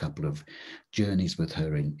to do a couple of journeys with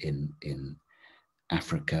her in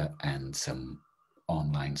Africa, and some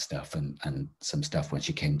online stuff, and some stuff when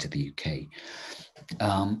she came to the UK.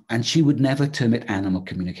 And she would never term it animal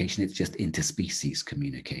communication. It's just interspecies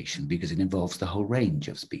communication, because it involves the whole range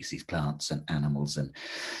of species, plants and animals and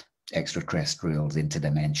extraterrestrials,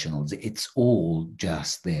 interdimensionals. It's all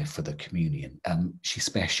just there for the communion. She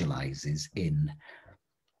specializes in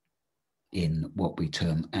what we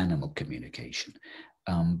term animal communication.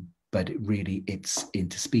 But it's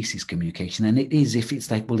interspecies communication. And it is, if it's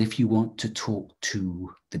like, well, if you want to talk to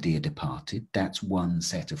the dear departed, that's one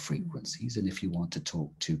set of frequencies. And if you want to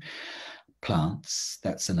talk to plants,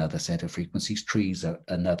 that's another set of frequencies. Trees are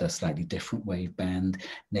another slightly different wave band.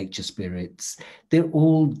 Nature spirits, they're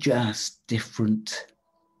all just different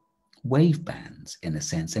wave bands in a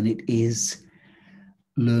sense. And it is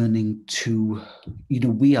learning to,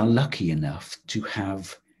 we are lucky enough to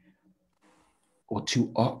have, or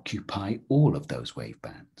to occupy all of those wave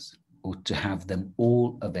bands, or to have them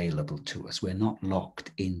all available to us. We're not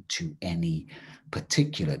locked into any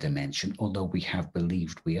particular dimension, although we have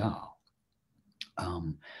believed we are.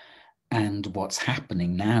 And what's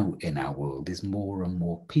happening now in our world is more and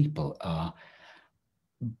more people are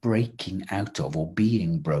breaking out of, or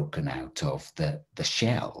being broken out of, the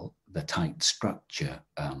shell, the tight structure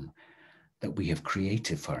that we have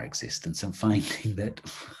created for our existence, and finding that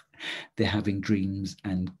they're having dreams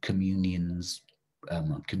and communions,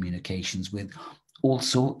 communications with all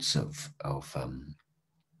sorts of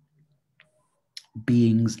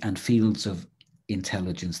beings and fields of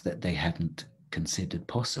intelligence that they hadn't considered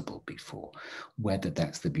possible before, whether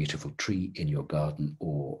that's the beautiful tree in your garden,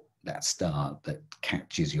 or that star that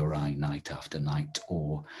catches your eye night after night,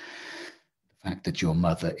 or the fact that your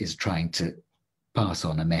mother is trying to pass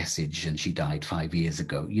on a message and she died 5 years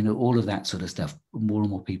ago. All of that sort of stuff. More and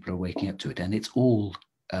more people are waking up to it, and it's all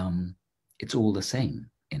the same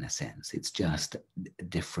in a sense. It's just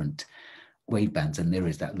different wave bands. And there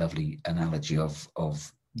is that lovely analogy of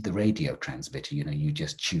the radio transmitter. You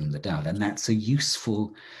just tune the dial, and that's a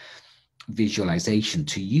useful visualization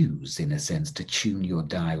to use, in a sense, to tune your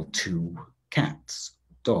dial to cats,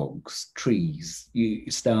 dogs, trees,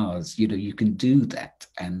 stars. You can do that,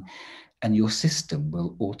 and your system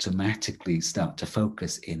will automatically start to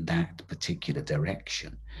focus in that particular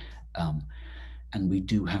direction. And we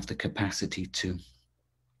do have the capacity to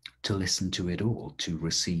listen to it all, to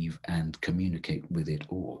receive and communicate with it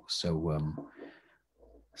all. So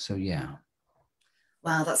yeah.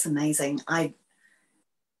 Wow, that's amazing. I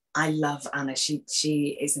love Anna.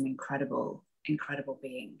 She is an incredible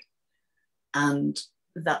being. And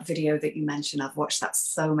that video that you mentioned, I've watched that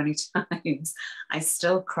so many times. I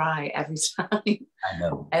still cry every time. I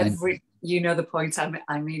know. The point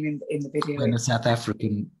I mean in the video. When the South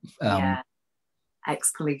African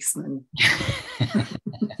ex-policeman.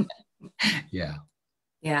 Yeah.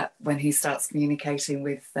 Yeah, when he starts communicating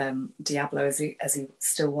with Diablo, as he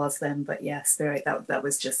still was then, but yeah, Spirit, that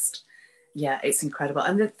was just, yeah, it's incredible.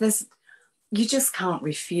 And you just can't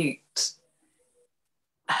refute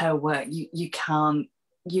her work. You can't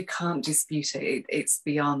dispute it. It's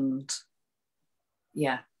beyond,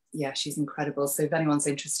 yeah, she's incredible. So if anyone's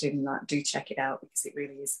interested in that, do check it out, because it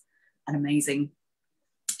really is an amazing.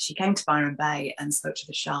 She came to Byron Bay and spoke to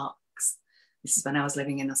the sharks. This is when I was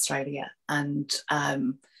living in Australia, and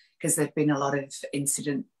because there'd been a lot of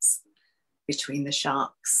incidents between the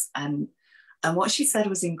sharks, and what she said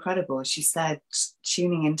was incredible. She said,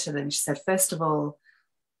 tuning into them, she said, first of all,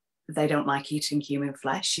 they don't like eating human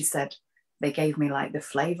flesh. She said, they gave me like the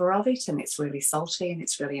flavor of it, and it's really salty and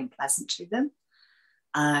it's really unpleasant to them.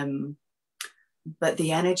 But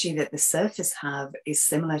the energy that the surfers have is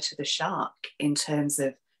similar to the shark in terms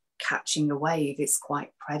of catching a wave. It's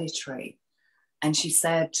quite predatory. And she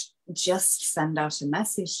said, just send out a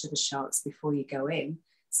message to the sharks before you go in,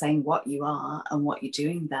 saying what you are and what you're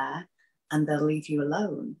doing there, and they'll leave you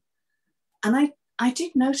alone. And I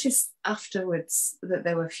did notice afterwards that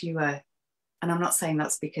there were fewer, and I'm not saying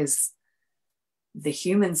that's because the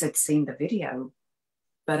humans had seen the video,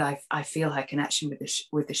 but I feel her connection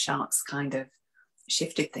with the sharks kind of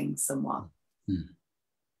shifted things somewhat.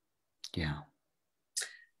 Yeah.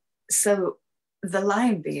 So the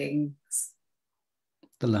lion beings.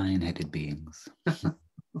 The lion-headed beings.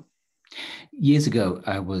 Years ago,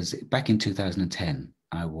 back in 2010,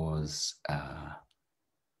 I was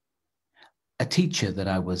a teacher that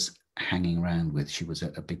I was hanging around with. She was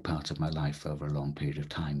a big part of my life over a long period of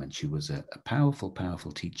time, and she was a powerful,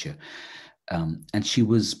 powerful teacher. And she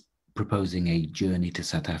was proposing a journey to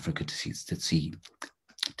South Africa to see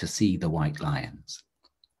to see the white lions.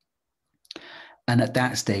 And at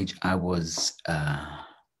that stage, I was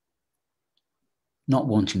not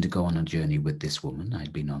wanting to go on a journey with this woman.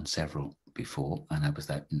 I'd been on several before, and I was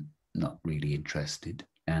not really interested.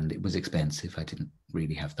 And it was expensive. I didn't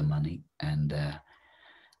really have the money. And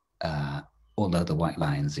although the white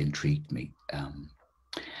lions intrigued me,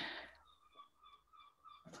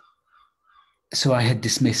 so I had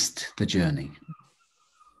dismissed the journey.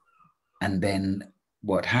 And then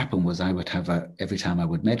what happened was I would have every time I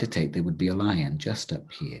would meditate, there would be a lion just up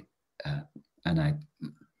here. And I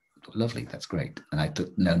thought, lovely, that's great. And I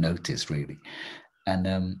took no notice really.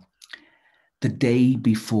 And the day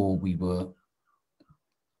before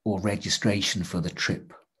registration for the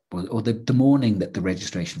trip, or the morning that the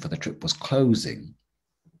registration for the trip was closing,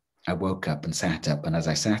 I woke up and sat up. And as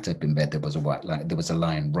I sat up in bed, there was a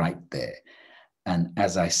lion right there. And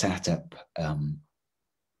as I sat up,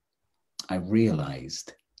 I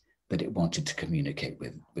realized that it wanted to communicate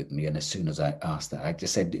with me. And as soon as I asked that, I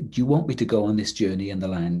just said, do you want me to go on this journey? And the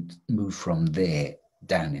lion moved from there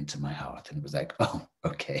down into my heart. And it was like, oh,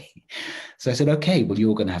 okay. So I said, okay, well,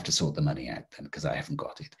 you're going to have to sort the money out then, because I haven't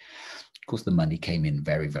got it. Of course, the money came in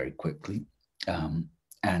very, very quickly.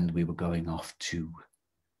 And we were going off to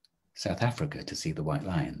South Africa to see the white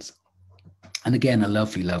lions. And again, a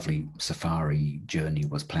lovely, lovely safari journey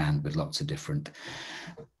was planned with lots of different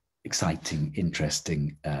exciting,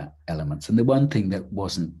 interesting elements. And the one thing that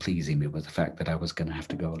wasn't pleasing me was the fact that I was going to have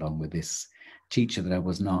to go along with this teacher that I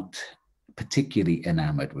was not particularly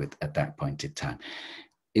enamored with at that point in time.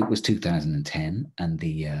 It was 2010, and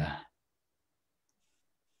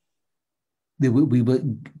we were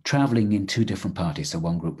traveling in two different parties. So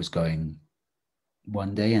one group was going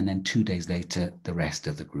one day, and then 2 days later, the rest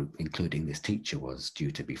of the group, including this teacher, was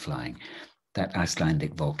due to be flying. That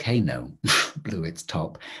Icelandic volcano blew its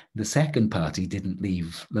top. The second party didn't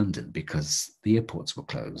leave London because the airports were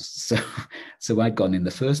closed. So I'd gone in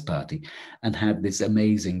the first party and had this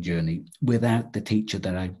amazing journey without the teacher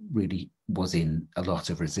that I really was in a lot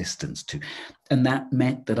of resistance to. And that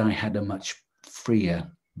meant that I had a much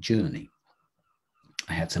freer journey.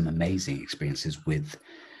 I had some amazing experiences with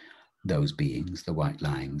those beings, the white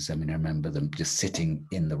lions. I mean, I remember them just sitting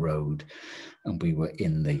in the road, and we were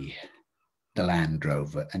in the Land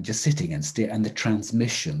Rover and just sitting and the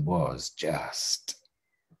transmission was just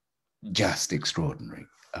extraordinary.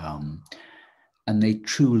 And they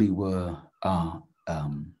truly are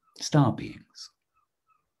star beings,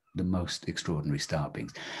 the most extraordinary star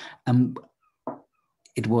beings. And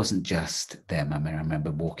it wasn't just them. I mean, I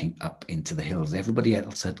remember walking up into the hills. Everybody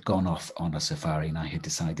else had gone off on a safari, and I had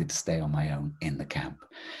decided to stay on my own in the camp.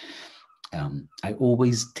 I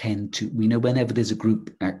always tend to, whenever there's a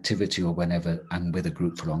group activity or whenever I'm with a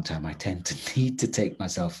group for a long time, I tend to need to take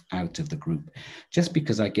myself out of the group just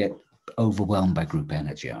because I get overwhelmed by group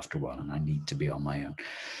energy after a while and I need to be on my own.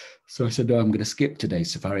 So I said, no, I'm going to skip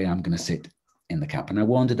today's safari. I'm going to sit in the camp. And I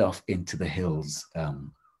wandered off into the hills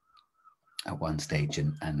at one stage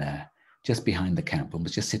and just behind the camp, and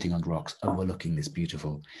was just sitting on rocks overlooking this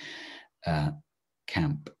beautiful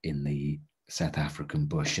camp in the South African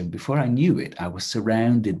bush. And before I knew it, I was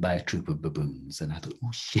surrounded by a troop of baboons. And I thought,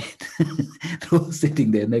 oh shit, they're all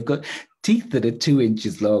sitting there and they've got teeth that are 2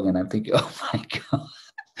 inches long. And I'm thinking, oh my God,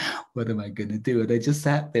 what am I going to do? And I just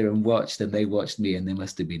sat there and watched, and they watched me, and there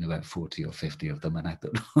must have been about 40 or 50 of them. And I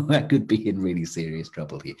thought, oh, I could be in really serious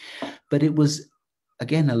trouble here. But it was,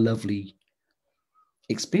 again, a lovely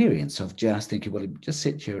experience of just thinking, well, just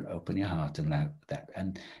sit here and open your heart and allow that.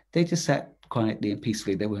 And they just sat quietly and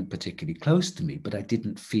peacefully. They weren't particularly close to me, but I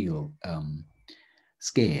didn't feel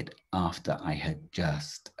scared after I had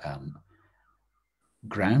just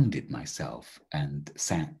grounded myself and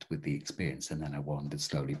sat with the experience, and then I wandered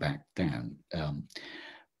slowly back down.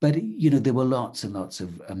 But there were lots and lots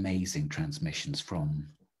of amazing transmissions from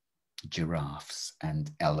giraffes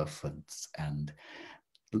and elephants and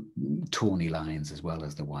tawny lions, as well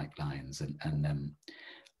as the white lions.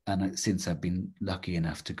 And since I've been lucky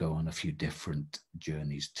enough to go on a few different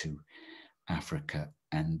journeys to Africa,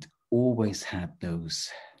 and always had those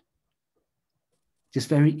just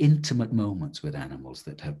very intimate moments with animals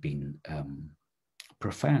that have been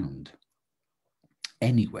profound.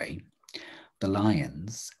 Anyway, the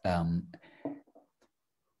lions,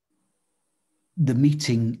 the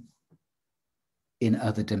meeting in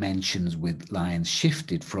other dimensions with lions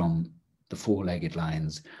shifted from the four-legged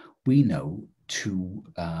lions we know to,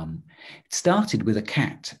 it started with a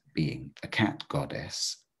cat being, a cat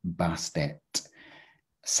goddess, Bastet,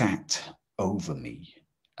 sat over me.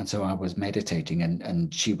 And so I was meditating,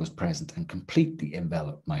 and she was present and completely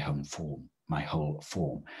enveloped my whole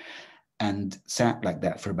form. and sat like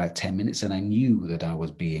that for about 10 minutes. And I knew that I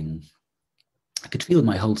could feel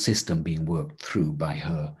my whole system being worked through by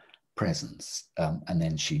her presence. And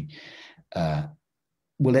then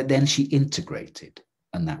then she integrated,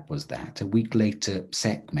 and that was that. A week later,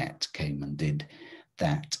 Sekhmet came and did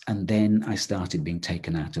that. And then I started being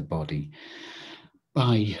taken out of body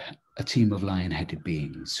by a team of lion-headed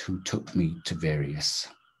beings who took me to various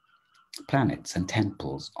planets and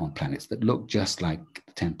temples on planets that looked just like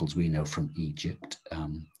the temples we know from Egypt.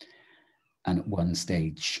 And at one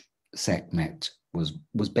stage, Sekhmet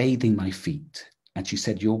was bathing my feet, and she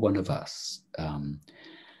said, "You're one of us.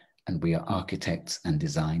 And we are architects and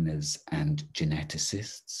designers and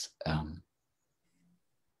geneticists.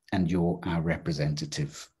 And you're our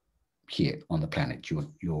representative here on the planet.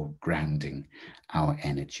 You're grounding our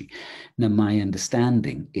energy." Now, my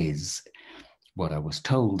understanding is, what I was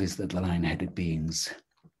told is that the lion-headed beings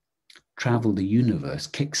travel the universe,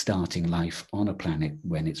 kickstarting life on a planet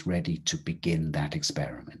when it's ready to begin that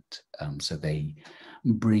experiment. So they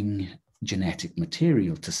bring genetic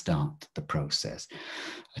material to start the process.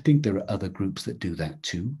 I think there are other groups that do that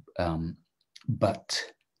too,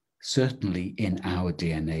 but certainly in our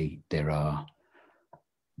DNA, there are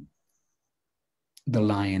the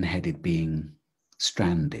lion-headed being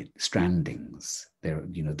strandings.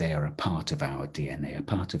 They are a part of our DNA, a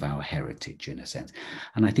part of our heritage in a sense.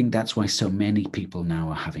 And I think that's why so many people now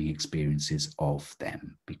are having experiences of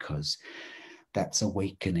them, because that's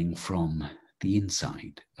awakening from the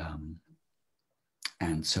inside.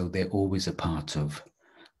 And so they're always a part of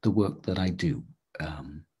the work that I do.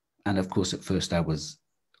 And of course, at first I was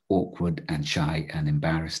awkward and shy and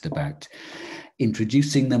embarrassed about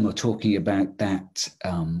introducing them or talking about that.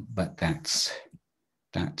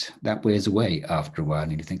 But that wears away after a while,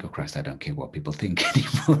 and you think, "Oh Christ, I don't care what people think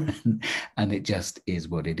anymore." And it just is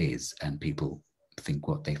what it is, and people think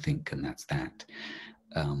what they think, and that's that.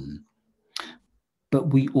 But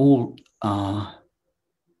we all are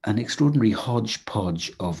an extraordinary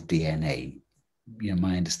hodgepodge of DNA.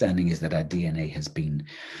 My understanding is that our DNA has been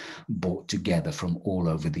brought together from all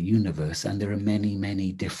over the universe, and there are many,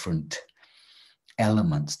 many different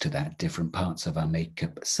elements to that, different parts of our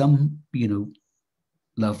makeup. Some,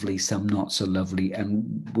 lovely, some not so lovely,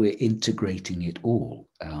 and we're integrating it all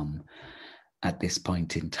at this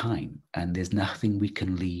point in time. And there's nothing we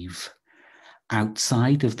can leave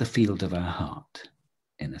outside of the field of our heart,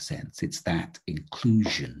 in a sense. It's that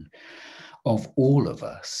inclusion of all of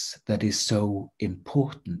us that is so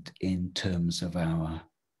important in terms of our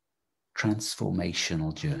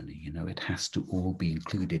transformational journey. It has to all be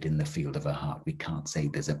included in the field of our heart. We can't say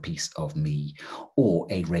there's a piece of me or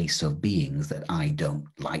a race of beings that I don't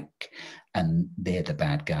like, and they're the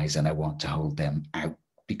bad guys and I want to hold them out,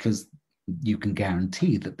 because you can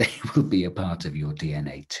guarantee that they will be a part of your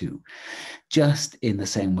DNA too. Just in the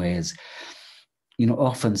same way as,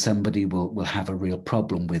 often somebody will have a real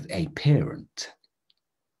problem with a parent.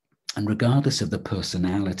 And regardless of the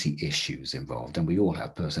personality issues involved, and we all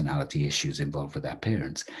have personality issues involved with our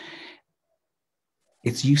parents,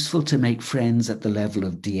 it's useful to make friends at the level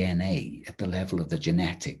of DNA, at the level of the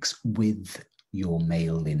genetics, with your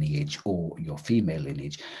male lineage or your female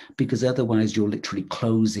lineage, because otherwise you're literally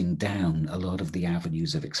closing down a lot of the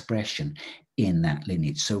avenues of expression in that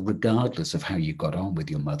lineage. So regardless of how you got on with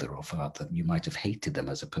your mother or father, you might have hated them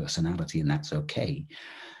as a personality, and that's okay.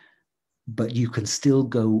 But you can still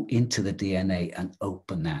go into the DNA and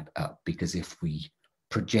open that up, because if we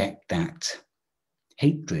project that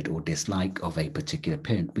hatred or dislike of a particular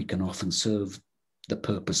parent, we can often serve the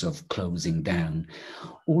purpose of closing down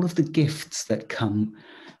all of the gifts that come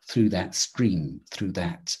through that stream, through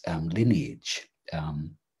that lineage.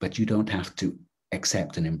 But you don't have to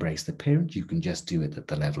accept and embrace the parent. You can just do it at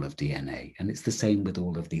the level of DNA. And it's the same with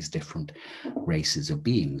all of these different races of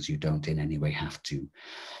beings. You don't in any way have to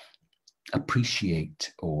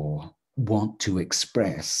appreciate or want to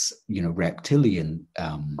express, reptilian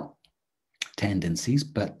tendencies,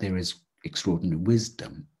 but there is extraordinary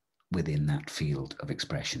wisdom within that field of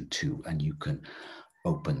expression too, and you can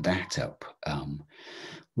open that up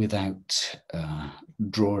without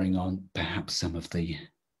drawing on perhaps some of the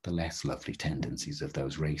less lovely tendencies of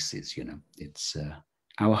those races. It's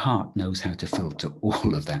our heart knows how to filter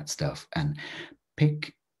all of that stuff and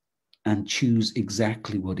pick and choose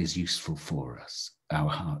exactly what is useful for us, our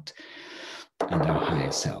heart and our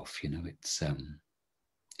higher self.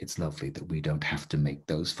 It's lovely that we don't have to make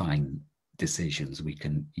those fine decisions. We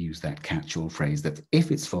can use that catch-all phrase that if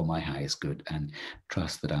it's for my highest good, and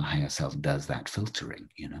trust that our higher self does that filtering.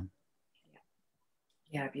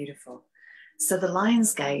 Yeah, beautiful. So the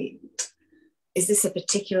lionsgate, is this a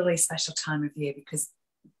particularly special time of year? Because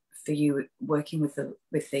for you working with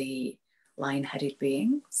the lion-headed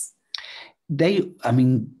beings? I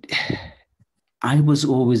mean, I was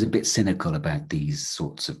always a bit cynical about these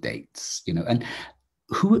sorts of dates, and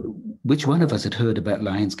which one of us had heard about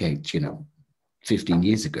Lionsgate, 15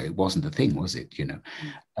 years ago? It wasn't a thing, was it?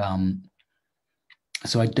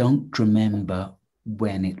 So I don't remember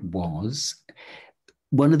when it was.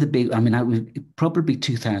 One of the big, I was probably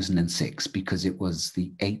 2006, because it was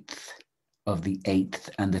the 8th of the 8th,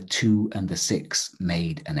 and the 2 and the 6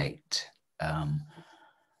 made an 8.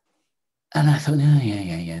 And I thought,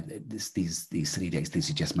 yeah. These 3 dates, these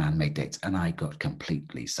are just man-made dates, and I got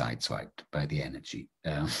completely sideswiped by the energy.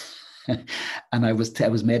 And I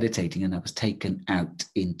was meditating, and I was taken out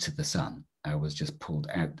into the sun. I was just pulled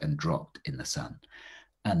out and dropped in the sun,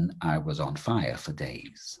 and I was on fire for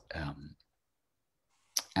days.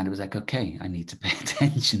 And it was like, okay, I need to pay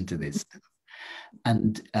attention to this.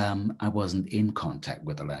 And I wasn't in contact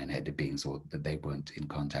with the lion-headed beings, or that they weren't in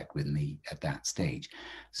contact with me at that stage.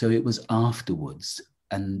 So it was afterwards,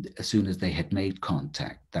 and as soon as they had made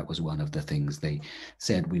contact, that was one of the things they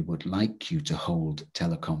said: we would like you to hold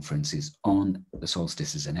teleconferences on the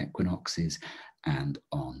solstices and equinoxes and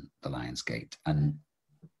on the lionsgate. And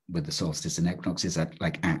with the solstice and equinoxes at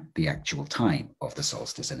the actual time of the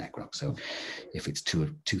solstice and equinox. So if it's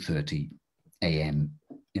 2:30 a.m.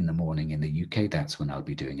 in the morning in the UK, that's when I'll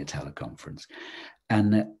be doing a teleconference.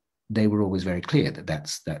 And they were always very clear that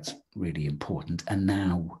that's really important. And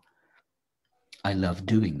now I love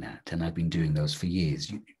doing that, and I've been doing those for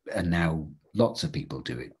years. And now lots of people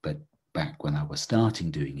do it, but back when I was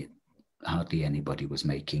starting doing it, hardly anybody was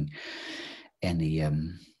making any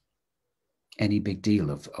big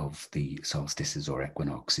deal of the solstices or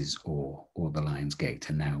equinoxes or the lionsgate.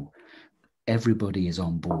 And now everybody is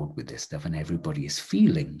on board with this stuff, and everybody is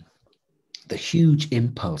feeling the huge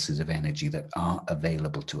impulses of energy that are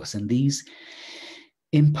available to us. And these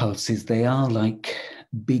impulses, they are like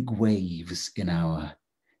big waves in our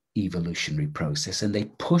evolutionary process, and they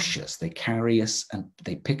push us, they carry us, and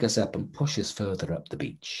they pick us up and push us further up the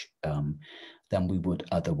beach than we would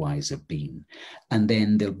otherwise have been. And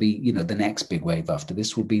then there'll be, the next big wave after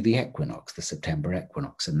this will be the equinox, the September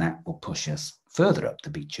equinox, and that will push us further up the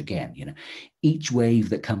beach again. Each wave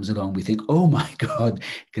that comes along, we think, oh my God,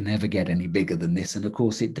 it can never get any bigger than this. And of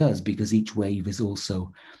course it does, because each wave is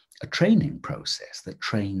also a training process that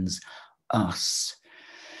trains us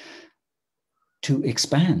to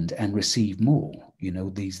expand and receive more.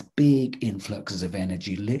 These big influxes of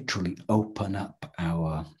energy literally open up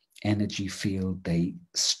our energy field. They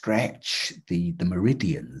stretch the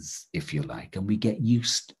meridians, if you like, and we get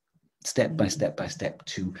used step by step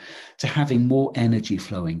to having more energy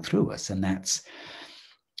flowing through us. And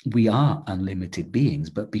we are unlimited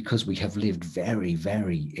beings, but because we have lived very,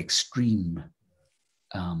 very extreme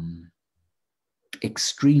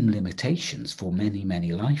limitations for many,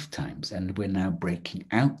 many lifetimes, and we're now breaking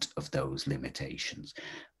out of those limitations.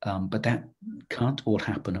 But that can't all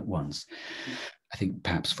happen at once. I think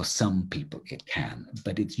perhaps for some people it can,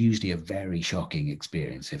 but it's usually a very shocking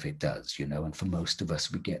experience if it does, and for most of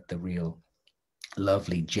us, we get the real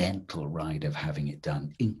lovely, gentle ride of having it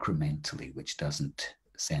done incrementally, which doesn't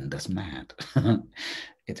send us mad.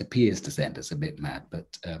 It appears to send us a bit mad,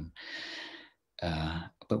 but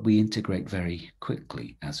we integrate very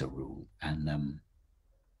quickly as a rule, and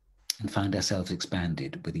find ourselves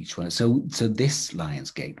expanded with each one. So this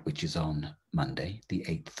Lionsgate, which is on Monday, the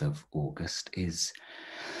 8th of August, is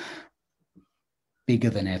bigger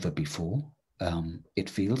than ever before. It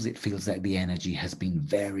feels like the energy has been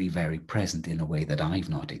very, very present in a way that I've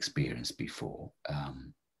not experienced before.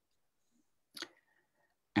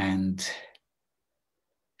 And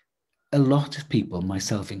a lot of people,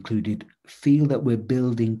 myself included, feel that we're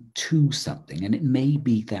building to something, and it may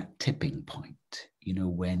be that tipping point,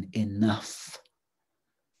 when enough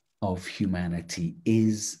of humanity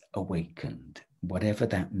is awakened, whatever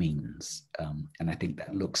that means. And I think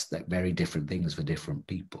that looks like very different things for different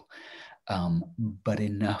people. But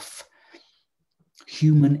enough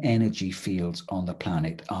human energy fields on the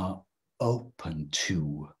planet are open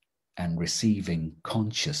to and receiving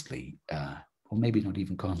consciously, or maybe not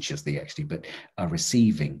even consciously actually, but are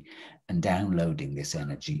receiving and downloading this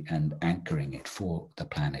energy and anchoring it for the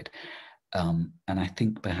planet. And I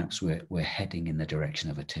think perhaps we're heading in the direction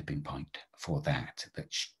of a tipping point for that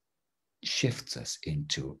shifts us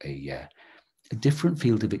into a different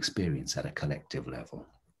field of experience at a collective level.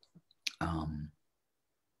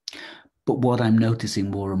 But what I'm noticing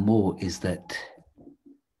more and more is that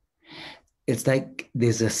it's like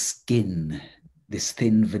there's a skin, this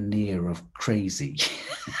thin veneer of crazy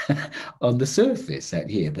on the surface out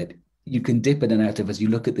here that you can dip in and out of as you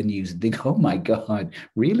look at the news and think, oh my God,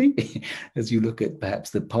 really? As you look at perhaps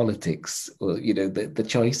the politics or, you know, the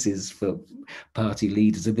choices for party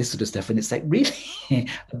leaders and this sort of stuff. And it's like, really? Are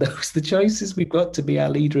those the choices we've got to be our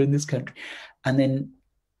leader in this country? And then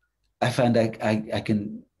I found I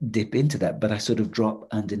can dip into that, but I sort of drop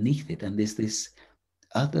underneath it. And there's this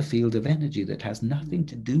other field of energy that has nothing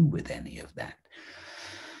to do with any of that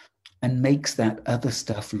and makes that other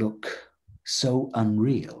stuff look so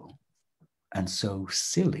unreal and so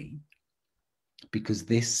silly, because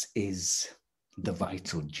this is the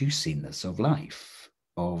vital juiciness of life,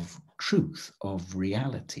 of truth, of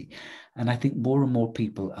reality. And I think more and more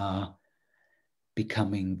people are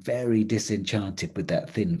becoming very disenchanted with that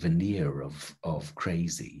thin veneer of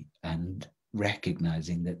crazy and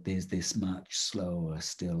recognizing that there's this much slower,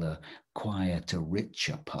 stiller, quieter,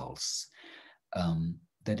 richer pulse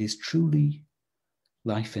that is truly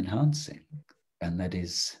life enhancing. And that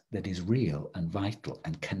is real and vital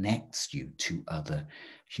and connects you to other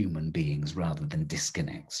human beings rather than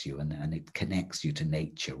disconnects you. And it connects you to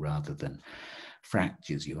nature rather than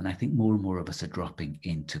fractures you. And I think more and more of us are dropping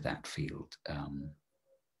into that field and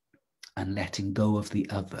letting go of the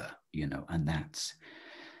other, you know, and that's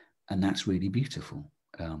really beautiful.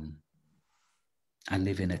 I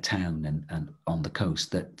live in a town and on the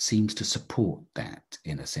coast that seems to support that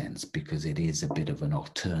in a sense, because it is a bit of an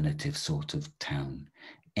alternative sort of town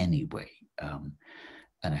anyway. And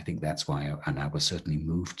I think that's why, I was certainly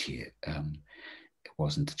moved here. It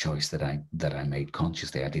wasn't a choice that I made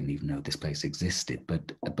consciously. I didn't even know this place existed.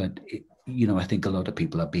 But it, you know, I think a lot of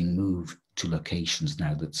people are being moved to locations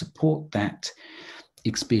now that support that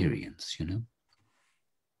experience, you know.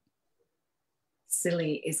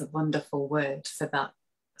 Silly is a wonderful word for that.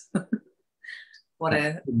 What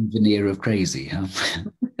a veneer of crazy, huh?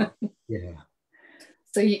 Yeah.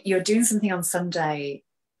 So you're doing something on Sunday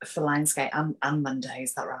for Lionsgate and Monday,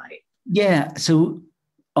 is that right? Yeah. So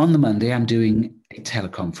on the Monday, I'm doing a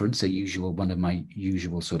teleconference, one of my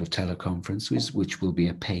usual sort of teleconferences, which will be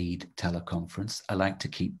a paid teleconference. I like to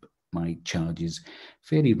keep my charges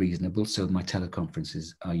fairly reasonable. So my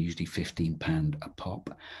teleconferences are usually £15 a pop.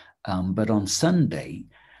 But on Sunday,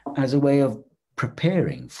 as a way of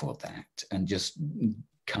preparing for that and just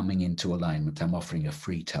coming into alignment, I'm offering a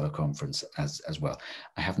free teleconference as well.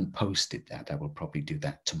 I haven't posted that. I will probably do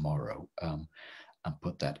that tomorrow and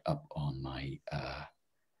put that up on my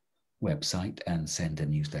website and send a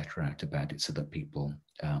newsletter out about it so that people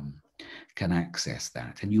can access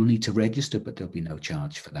that. And you'll need to register, but there'll be no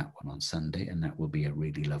charge for that one on Sunday. And that will be a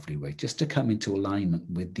really lovely way just to come into alignment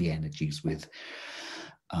with the energies, with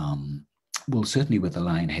well, certainly with the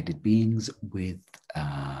lion-headed beings, with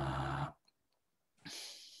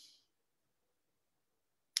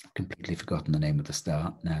completely forgotten the name of the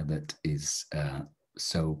star now that is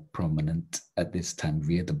so prominent at this time of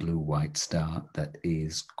year, the blue-white star that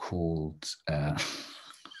is called I'm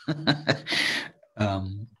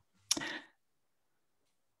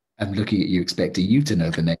looking at you, expecting you to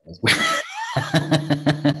know the name as well.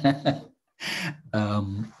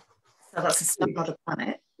 So that's a star, not a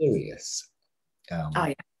planet. Sirius.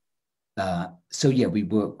 Oh yeah. So yeah, we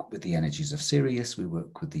work with the energies of Sirius, we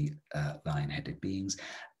work with the lion-headed beings,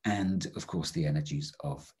 and of course the energies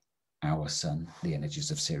of our sun. The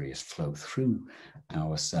energies of Sirius flow through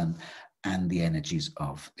our sun and the energies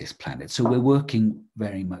of this planet. So we're working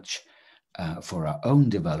very much for our own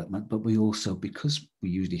development, but we also, because we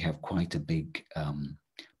usually have quite a big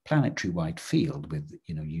planetary-wide field with,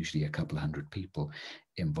 you know, usually a couple of hundred people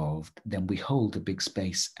involved, then we hold a big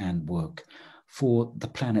space and work for the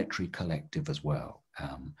planetary collective as well.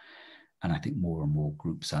 And I think more and more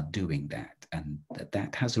groups are doing that. And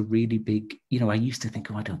that has a really big, you know, I used to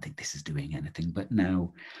think, oh, I don't think this is doing anything. But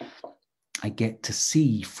now I get to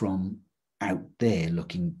see from out there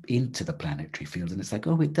looking into the planetary field. And it's like,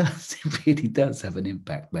 oh, it does. It really does have an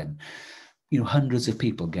impact when, you know, hundreds of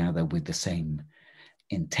people gather with the same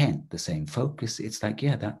intent, the same focus. It's like,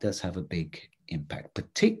 yeah, that does have a big impact,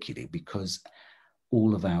 particularly because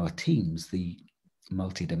all of our teams, the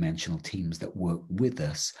multidimensional teams that work with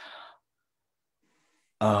us,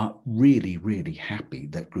 are really, really happy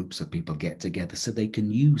that groups of people get together so they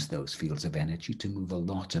can use those fields of energy to move a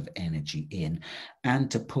lot of energy in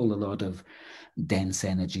and to pull a lot of dense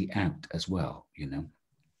energy out as well. You know,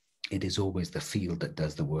 it is always the field that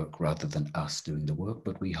does the work rather than us doing the work,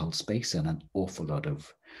 but we hold space and an awful lot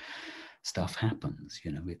of stuff happens.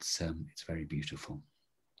 You know, it's very beautiful.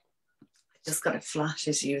 I just got a flash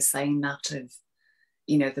as you were saying that of,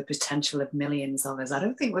 you know, the potential of millions of us. I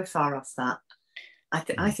don't think we're far off that.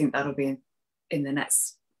 I think that'll be in the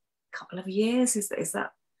next couple of years. Is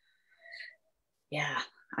that? Yeah.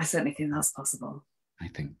 I certainly think that's possible. I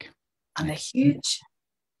think. And the huge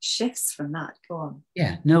shifts from that. Go on.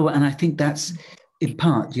 Yeah, no, and I think that's in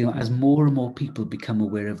part, as more and more people become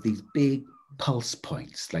aware of these big pulse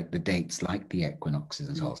points, like the dates, like the equinoxes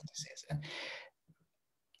and solstices,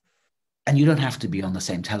 and you don't have to be on the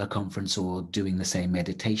same teleconference or doing the same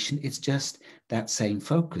meditation. It's just that same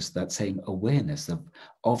focus, that same awareness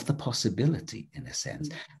of the possibility, in a sense,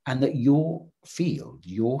 and that your field,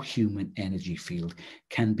 your human energy field,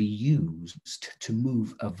 can be used to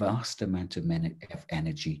move a vast amount of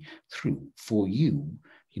energy through for you,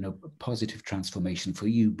 positive transformation for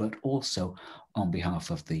you, but also on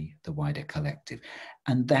behalf of the wider collective.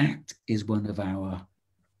 And that is one of our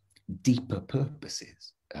deeper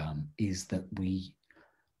purposes. Is that we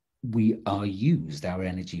are used, our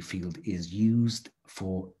energy field is used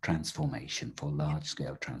for transformation, for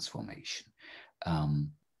large-scale transformation. And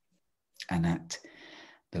at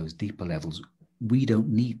those deeper levels, we don't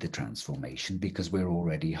need the transformation because we're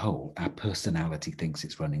already whole. Our personality thinks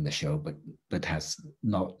it's running the show, but has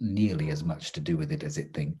not nearly as much to do with it as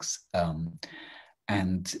it thinks. And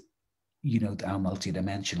our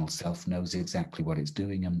multidimensional self knows exactly what it's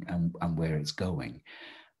doing and where it's going.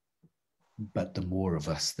 But the more of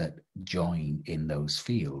us that join in those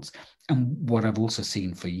fields, and what I've also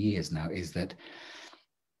seen for years now is that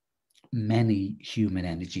many human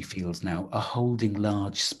energy fields now are holding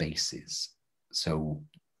large spaces, so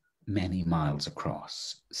many miles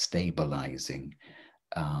across, stabilizing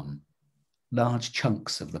large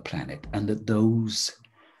chunks of the planet, and that those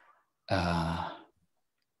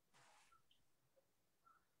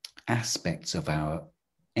aspects of our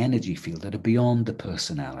energy field that are beyond the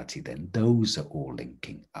personality, then those are all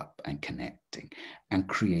linking up and connecting and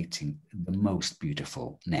creating the most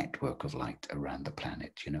beautiful network of light around the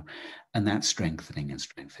planet, and that's strengthening,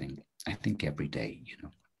 I think, every day,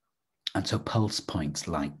 and so pulse points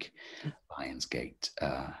like Lionsgate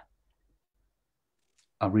are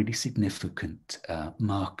really significant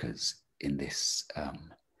markers in this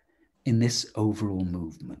overall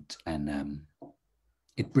movement, and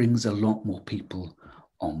it brings a lot more people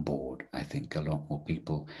on board. I think a lot more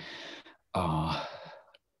people are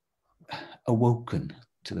awoken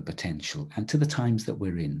to the potential and to the times that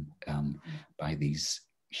we're in by these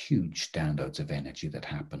huge downloads of energy that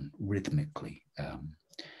happen rhythmically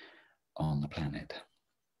on the planet.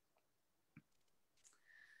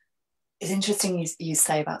 It's interesting you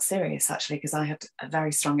say about Sirius, actually, because I had a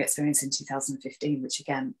very strong experience in 2015, which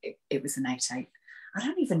again, it was an 8-8. I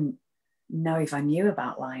don't even know if I knew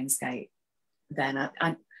about Lionsgate then.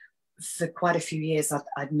 I for quite a few years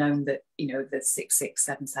I'd known that the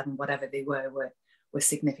 6677 whatever they were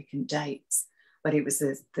significant dates, but it was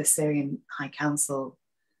the Syrian High Council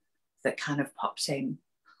that kind of popped in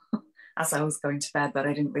as I was going to bed, but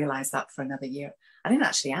I didn't realize that for another year. I didn't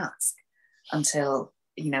actually ask until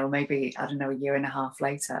maybe, I don't know, a year and a half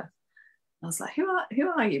later. I was like, who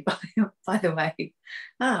are you by the way?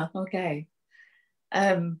 Okay.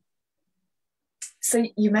 So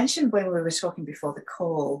you mentioned when we were talking before the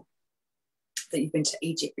call that you've been to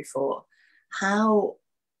Egypt before.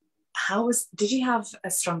 Did you have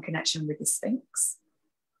a strong connection with the Sphinx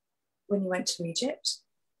when you went to Egypt?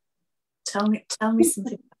 Tell me something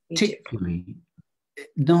about Egypt. Particularly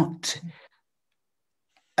not.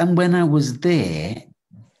 And when I was there,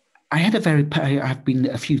 I've been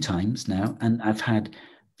a few times now, and I've had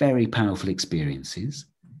very powerful experiences.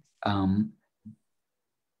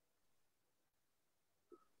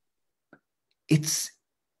 It's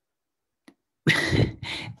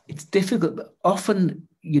it's difficult. Often,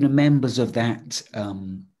 members of that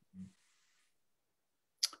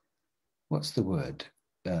what's the word?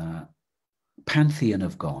 Pantheon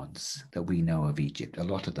of gods that we know of Egypt, a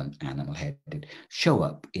lot of them animal-headed, show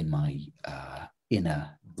up in my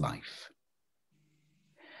inner life.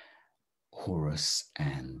 Horus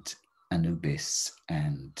and Anubis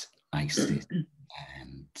and Isis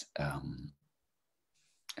and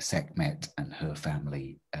Sekhmet and her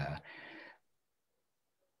family,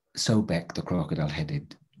 Sobek, the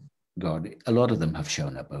crocodile-headed god. A lot of them have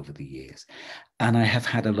shown up over the years. And I have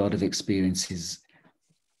had a lot of experiences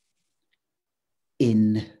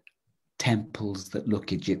in temples that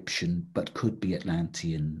look Egyptian, but could be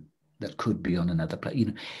Atlantean, that could be on another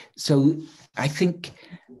planet. So I think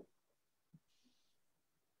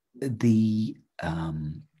the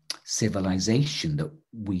civilization that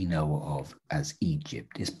we know of as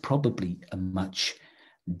Egypt is probably a much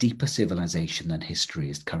deeper civilization than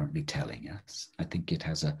history is currently telling us. I think it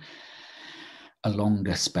has a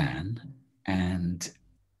longer span, and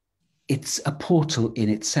it's a portal in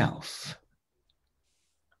itself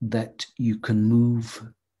that you can move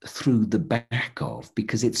through the back of,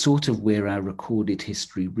 because it's sort of where our recorded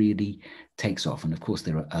history really takes off. And of course,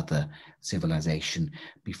 there are other civilization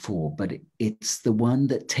before, but it's the one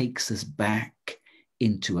that takes us back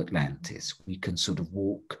into Atlantis. We can sort of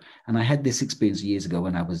walk. And I had this experience years ago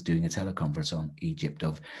when I was doing a teleconference on Egypt,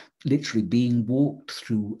 of literally being walked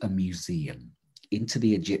through a museum into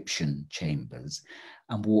the Egyptian chambers,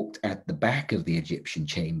 and walked at the back of the Egyptian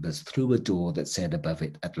chambers through a door that said above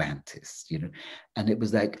it Atlantis, you know. And it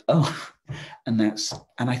was like, oh, and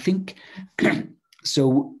I think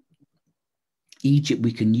so Egypt,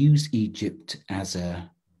 we can use Egypt as a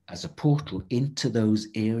portal into those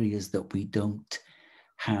areas that we don't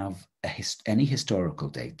have any historical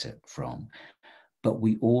data from, but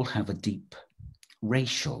we all have a deep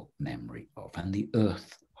racial memory of, and the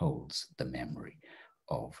earth holds the memory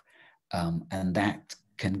of. And that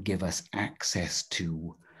can give us access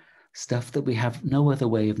to stuff that we have no other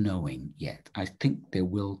way of knowing yet. I think there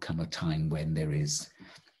will come a time when there is,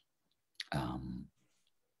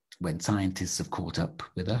 when scientists have caught up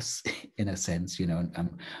with us, in a sense, you know,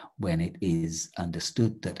 when it is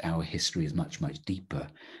understood that our history is much, much deeper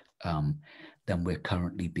than we're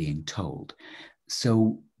currently being told.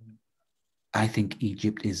 So I think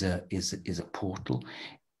Egypt is a portal.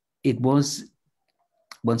 It was,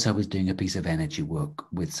 once I was doing a piece of energy work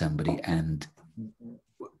with somebody, and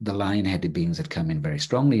the lion-headed beings had come in very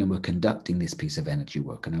strongly and were conducting this piece of energy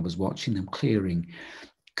work, and I was watching them clearing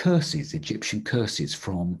curses, Egyptian curses,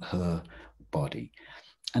 from her body,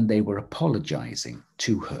 and they were apologizing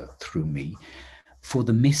to her through me for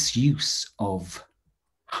the misuse of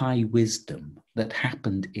high wisdom that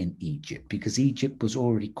happened in Egypt, because Egypt was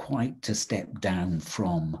already quite a step down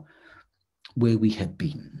from where we had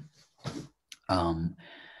been.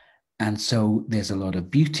 And so there's a lot of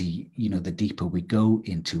beauty, you know, the deeper we go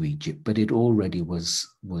into Egypt, but it already was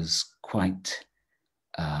quite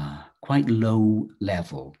low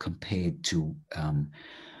level compared to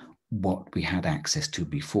what we had access to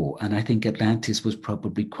before. And I think Atlantis was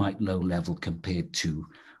probably quite low level compared to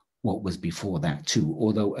what was before that too,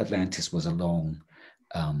 although Atlantis was a long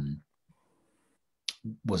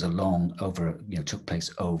over, you know, took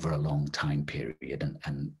place over a long time period,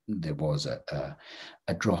 and there was a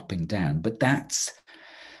dropping down. But that's,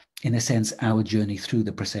 in a sense, our journey through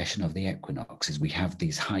the procession of the equinoxes. We have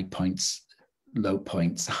these high points, low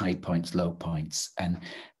points, high points, low points, and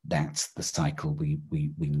that's the cycle we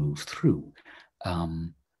move through.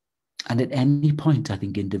 And at any point, I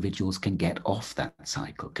think individuals can get off that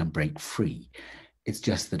cycle, can break free. It's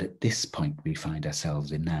just that at this point we find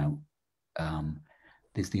ourselves in now,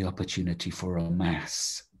 there's the opportunity for a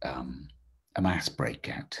mass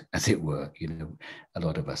breakout, as it were. You know, a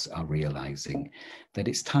lot of us are realizing that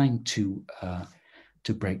it's time to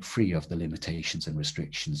break free of the limitations and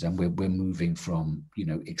restrictions, and we're moving from, you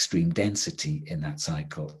know, extreme density in that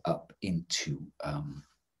cycle up into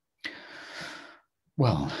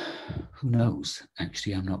well, who knows?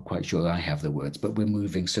 Actually, I'm not quite sure I have the words, but we're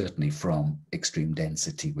moving certainly from extreme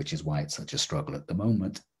density, which is why it's such a struggle at the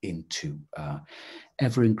moment, into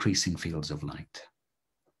ever-increasing fields of light.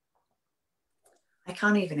 I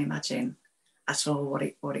can't even imagine at all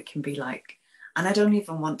what it can be like. And I don't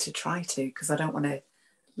even want to try to, because I don't want to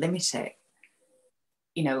limit it.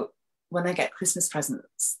 You know, when I get Christmas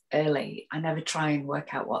presents early, I never try and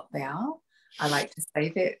work out what they are. I like to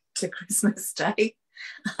save it to Christmas Day.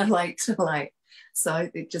 I like to so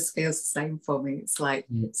it just feels the same for me. It's like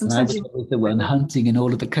sometimes I was the one hunting in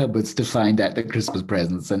all of the cupboards to find out the Christmas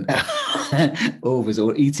presents, and always,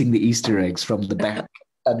 or eating the Easter eggs from the back,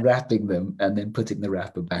 unwrapping them and then putting the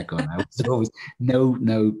wrapper back on. I was always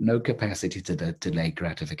no capacity to delay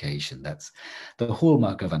gratification. That's the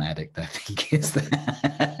hallmark of an addict, I think, is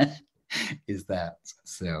that.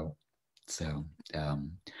 So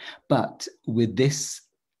but with this,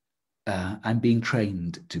 I'm being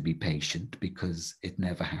trained to be patient, because it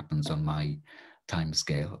never happens on my time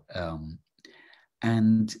scale.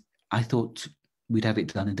 And I thought we'd have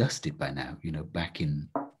it done and dusted by now, you know, back in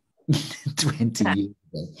 20 years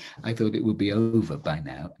ago. I thought it would be over by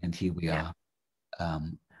now, and here we are.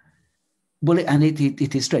 Well, and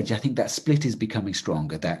it is strange. I think that split is becoming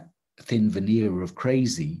stronger, that thin veneer of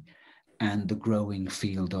crazy and the growing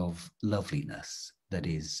field of loveliness that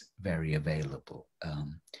is very available.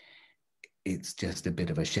 It's just a bit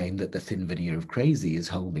of a shame that the thin veneer of crazy is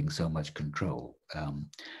holding so much control.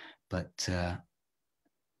 But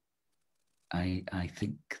I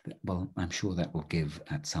think that, well, I'm sure that will give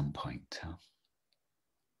at some point.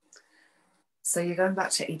 So you're going back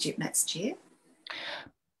to Egypt next year?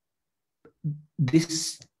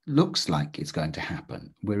 This looks like it's going to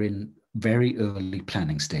happen. We're in very early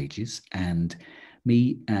planning stages, and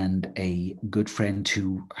me and a good friend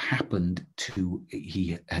who happened to,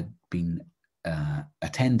 he had been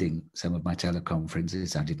attending some of my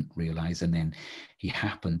teleconferences. I didn't realize. And then he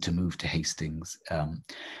happened to move to Hastings, and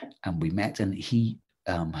we met, and he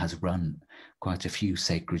has run quite a few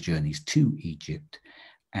sacred journeys to Egypt.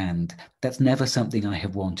 And that's never something I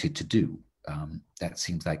have wanted to do. That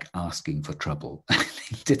seems like asking for trouble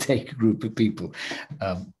to take a group of people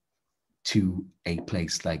to a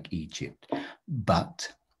place like Egypt. But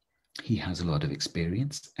he has a lot of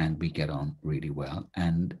experience and we get on really well.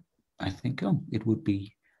 And I think, it would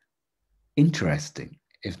be interesting,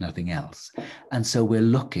 if nothing else. And so we're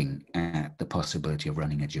looking at the possibility of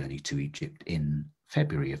running a journey to Egypt in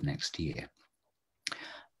February of next year.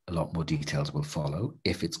 A lot more details will follow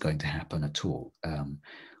if it's going to happen at all.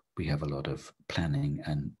 We have a lot of planning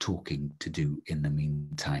and talking to do in the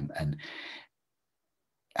meantime. And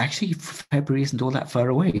actually, February isn't all that far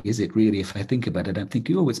away, is it really? If I think about it, I'm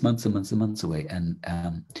thinking, it's months and months and months away. And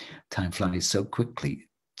time flies so quickly.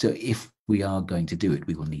 So if we are going to do it,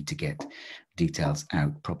 we will need to get details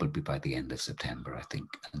out probably by the end of September, I think.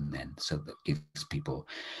 And then so that gives people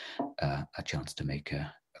a chance to make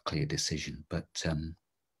a clear decision. But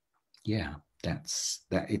yeah, that's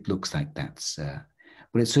that. It looks like that's,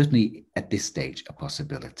 well, it's certainly at this stage a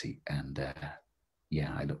possibility. And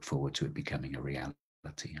yeah, I look forward to it becoming a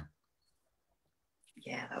reality.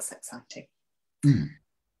 Yeah, that's exciting. Mm.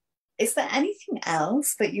 Is there anything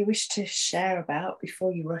else that you wish to share about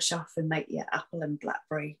before you rush off and make your apple and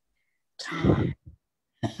blackberry tart?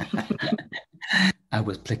 I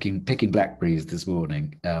was picking blackberries this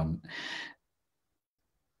morning.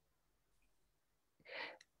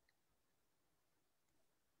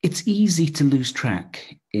 It's easy to lose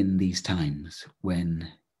track in these times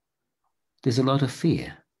when there's a lot of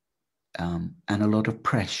fear and a lot of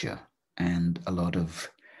pressure and a lot of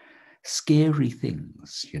scary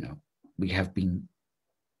things. We have been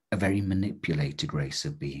a very manipulated race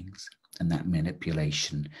of beings, and that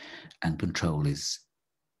manipulation and control is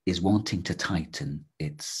wanting to tighten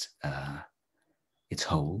its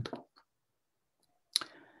hold.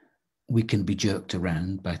 We can be jerked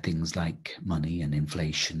around by things like money and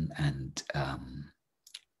inflation and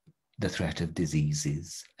the threat of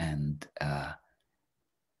diseases and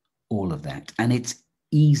all of that. And it's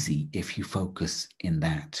easy, if you focus in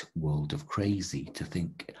that world of crazy, to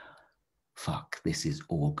think, fuck, this is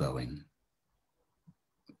all going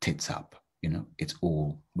tits up. It's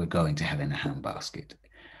all, we're going to hell in a handbasket.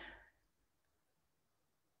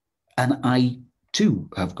 And I too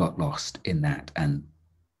have got lost in that and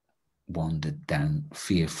wandered down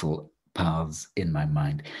fearful paths in my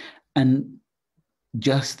mind. And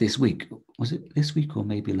just this week, was it this week or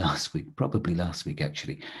maybe last week? Probably last week,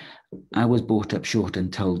 actually. I was brought up short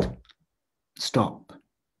and told, stop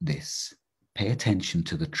this, pay attention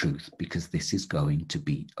to the truth, because this is going to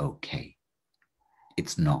be okay.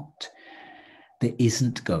 It's not. There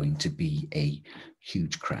isn't going to be a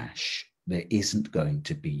huge crash. There isn't going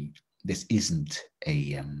to be, this isn't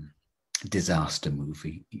a disaster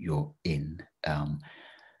movie you're in.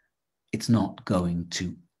 It's not going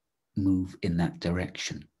to move in that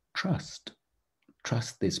direction. Trust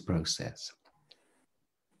this process.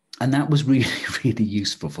 And that was really, really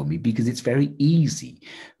useful for me, because it's very easy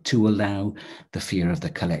to allow the fear of the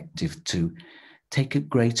collective to take a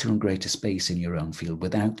greater and greater space in your own field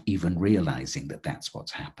without even realizing that that's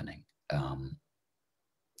what's happening.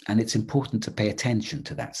 And it's important to pay attention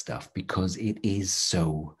to that stuff, because it is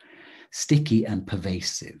so sticky and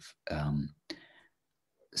pervasive.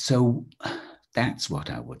 So that's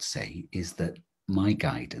what I would say, is that my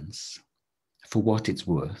guidance, for what it's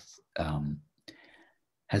worth,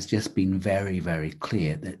 has just been very, very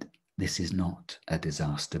clear that this is not a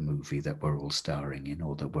disaster movie that we're all starring in,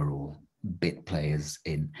 or that we're all bit players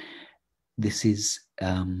in. This is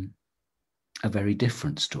a very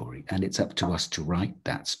different story, and it's up to us to write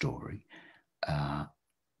that story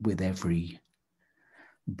with every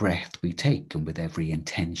breath we take and with every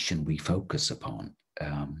intention we focus upon.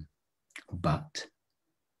 But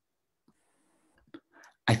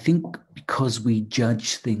I think because we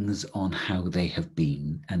judge things on how they have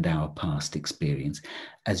been and our past experience,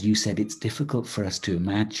 as you said, it's difficult for us to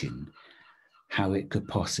imagine how it could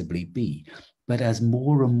possibly be. But as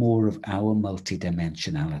more and more of our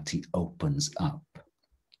multidimensionality opens up,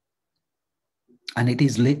 and it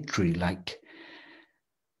is literally like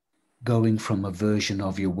going from a version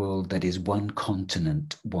of your world that is one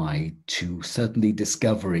continent wide to suddenly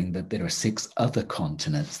discovering that there are 6 other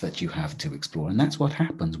continents that you have to explore. And that's what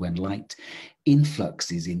happens when light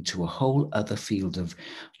influxes into a whole other field of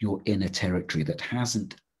your inner territory that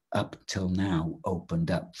hasn't up till now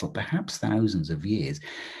opened up for perhaps thousands of years.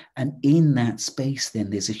 And in that space, then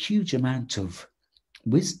there's a huge amount of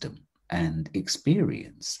wisdom and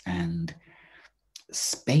experience and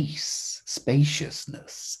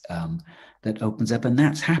spaciousness that opens up. And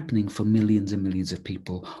that's happening for millions and millions of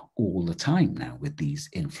people all the time now with these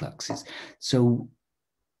influxes. So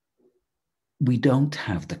we don't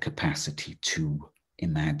have the capacity to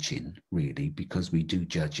imagine, really, because we do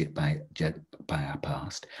judge it by our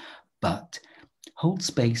past, but hold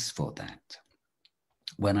space for that.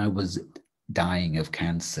 When I was dying of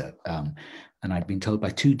cancer, and I'd been told by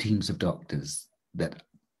 2 teams of doctors that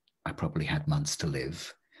I probably had months to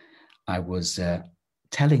live, I was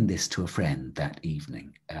telling this to a friend that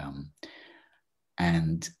evening.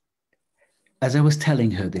 And as I was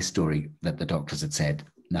telling her this story, that the doctors had said,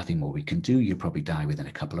 nothing more we can do, you'll probably die within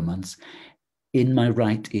a couple of months, in my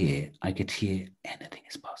right ear, I could hear, anything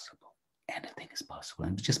is possible. Anything is possible.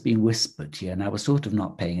 And it was just being whispered here. And I was sort of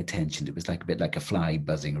not paying attention. It was like a bit like a fly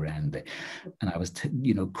buzzing around there. And I was,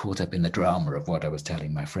 caught up in the drama of what I was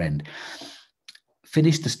telling my friend.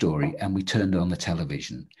 Finished the story and we turned on the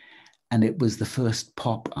television. And it was the first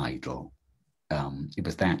pop idol. It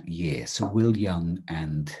was that year. So Will Young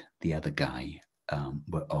and the other guy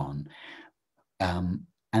were on.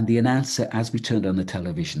 And the announcer, as we turned on the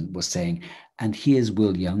television, was saying, and here's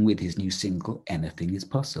Will Young with his new single, Anything is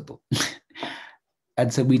Possible.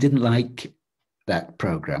 And so we didn't like that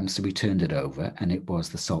program, so we turned it over, and it was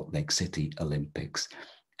the Salt Lake City Olympics.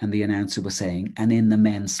 And the announcer was saying, and in the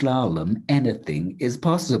men's slalom, anything is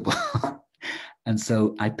possible. And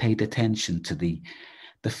so I paid attention to the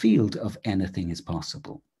field of anything is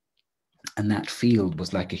possible. And that field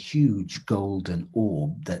was like a huge golden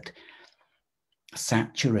orb that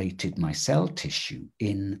saturated my cell tissue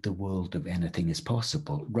in the world of anything is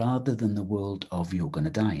possible, rather than the world of you're going to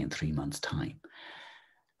die in 3 months' time.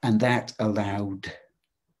 And that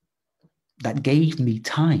gave me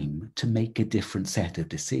time to make a different set of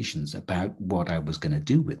decisions about what I was going to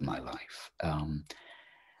do with my life.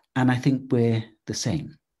 And I think we're the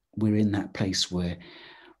same. We're in that place where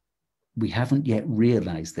we haven't yet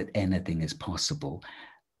realized that anything is possible.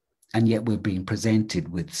 And yet we're being presented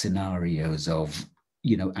with scenarios of,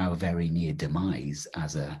 our very near demise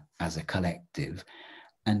as a collective.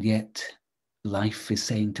 And yet life is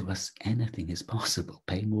saying to us, anything is possible.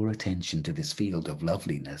 Pay more attention to this field of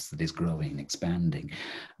loveliness that is growing and expanding,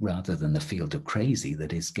 rather than the field of crazy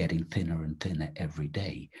that is getting thinner and thinner every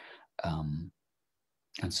day.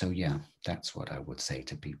 And so, yeah, that's what I would say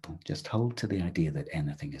to people. Just hold to the idea that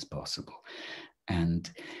anything is possible. And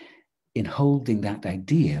in holding that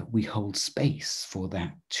idea, we hold space for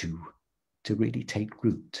that to really take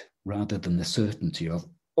root, rather than the certainty of,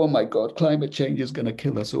 oh my God, climate change is going to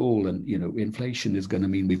kill us all. And, inflation is going to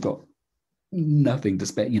mean we've got nothing to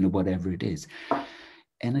spend, whatever it is.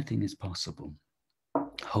 Anything is possible.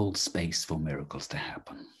 Hold space for miracles to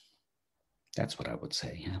happen. That's what I would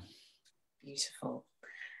say. Yeah. Beautiful.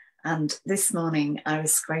 And this morning I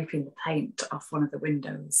was scraping the paint off one of the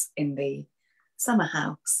windows in the summer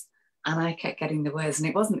house, and I kept getting the words, and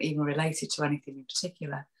it wasn't even related to anything in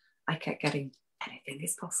particular. I kept getting, anything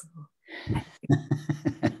is possible.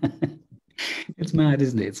 It's mad,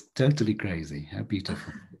 isn't it? It's totally crazy. How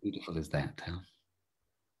beautiful. How beautiful is that? Huh?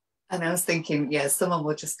 And I was thinking, yeah, someone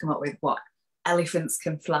will just come up with, what, elephants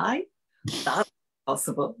can fly? That's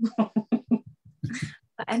possible. But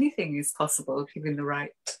anything is possible given the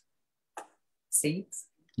right seeds.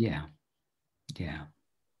 Yeah,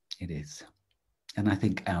 it is. And I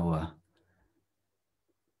think our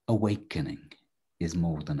awakening is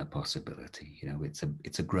more than a possibility.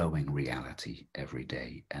 It's a growing reality every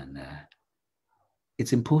day. And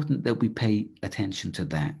it's important that we pay attention to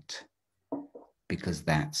that, because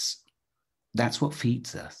that's what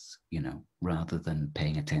feeds us, rather than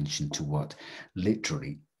paying attention to what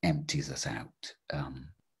literally empties us out.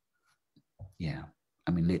 Yeah.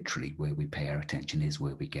 I mean, literally, where we pay our attention is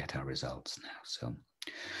where we get our results now.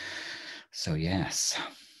 So yes.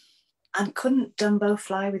 And couldn't Dumbo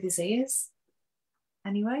fly with his ears?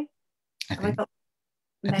 Anyway, I think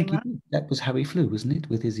that was how he flew, wasn't it?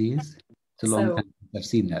 With his ears. It's a long time since I've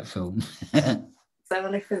seen that film. So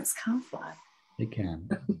elephants can fly. They can.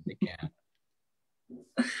 They can.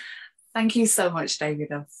 Thank you so much,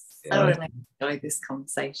 David. I've thoroughly enjoyed this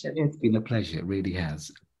conversation. It's been a pleasure. It really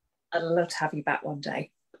has. I'd love to have you back one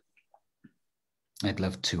day. I'd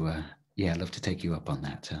love to. I'd love to take you up on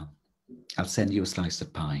that. I'll send you a slice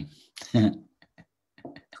of pie.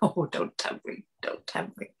 Oh, don't tempt me. Don't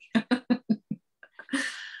tempt me.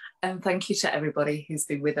 And thank you to everybody who's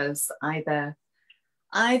been with us, either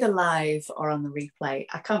either live or on the replay.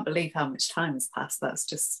 I can't believe how much time has passed. That's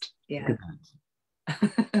just, yeah.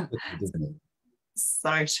 Isn't it?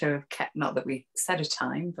 Sorry to have kept, not that we set a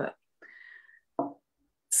time, but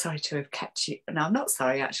sorry to have kept you. No, I'm not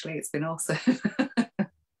sorry, actually. It's been awesome.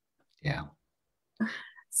 Yeah.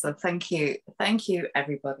 So thank you,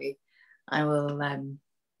 everybody. I will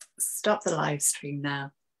stop the live stream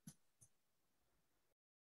now.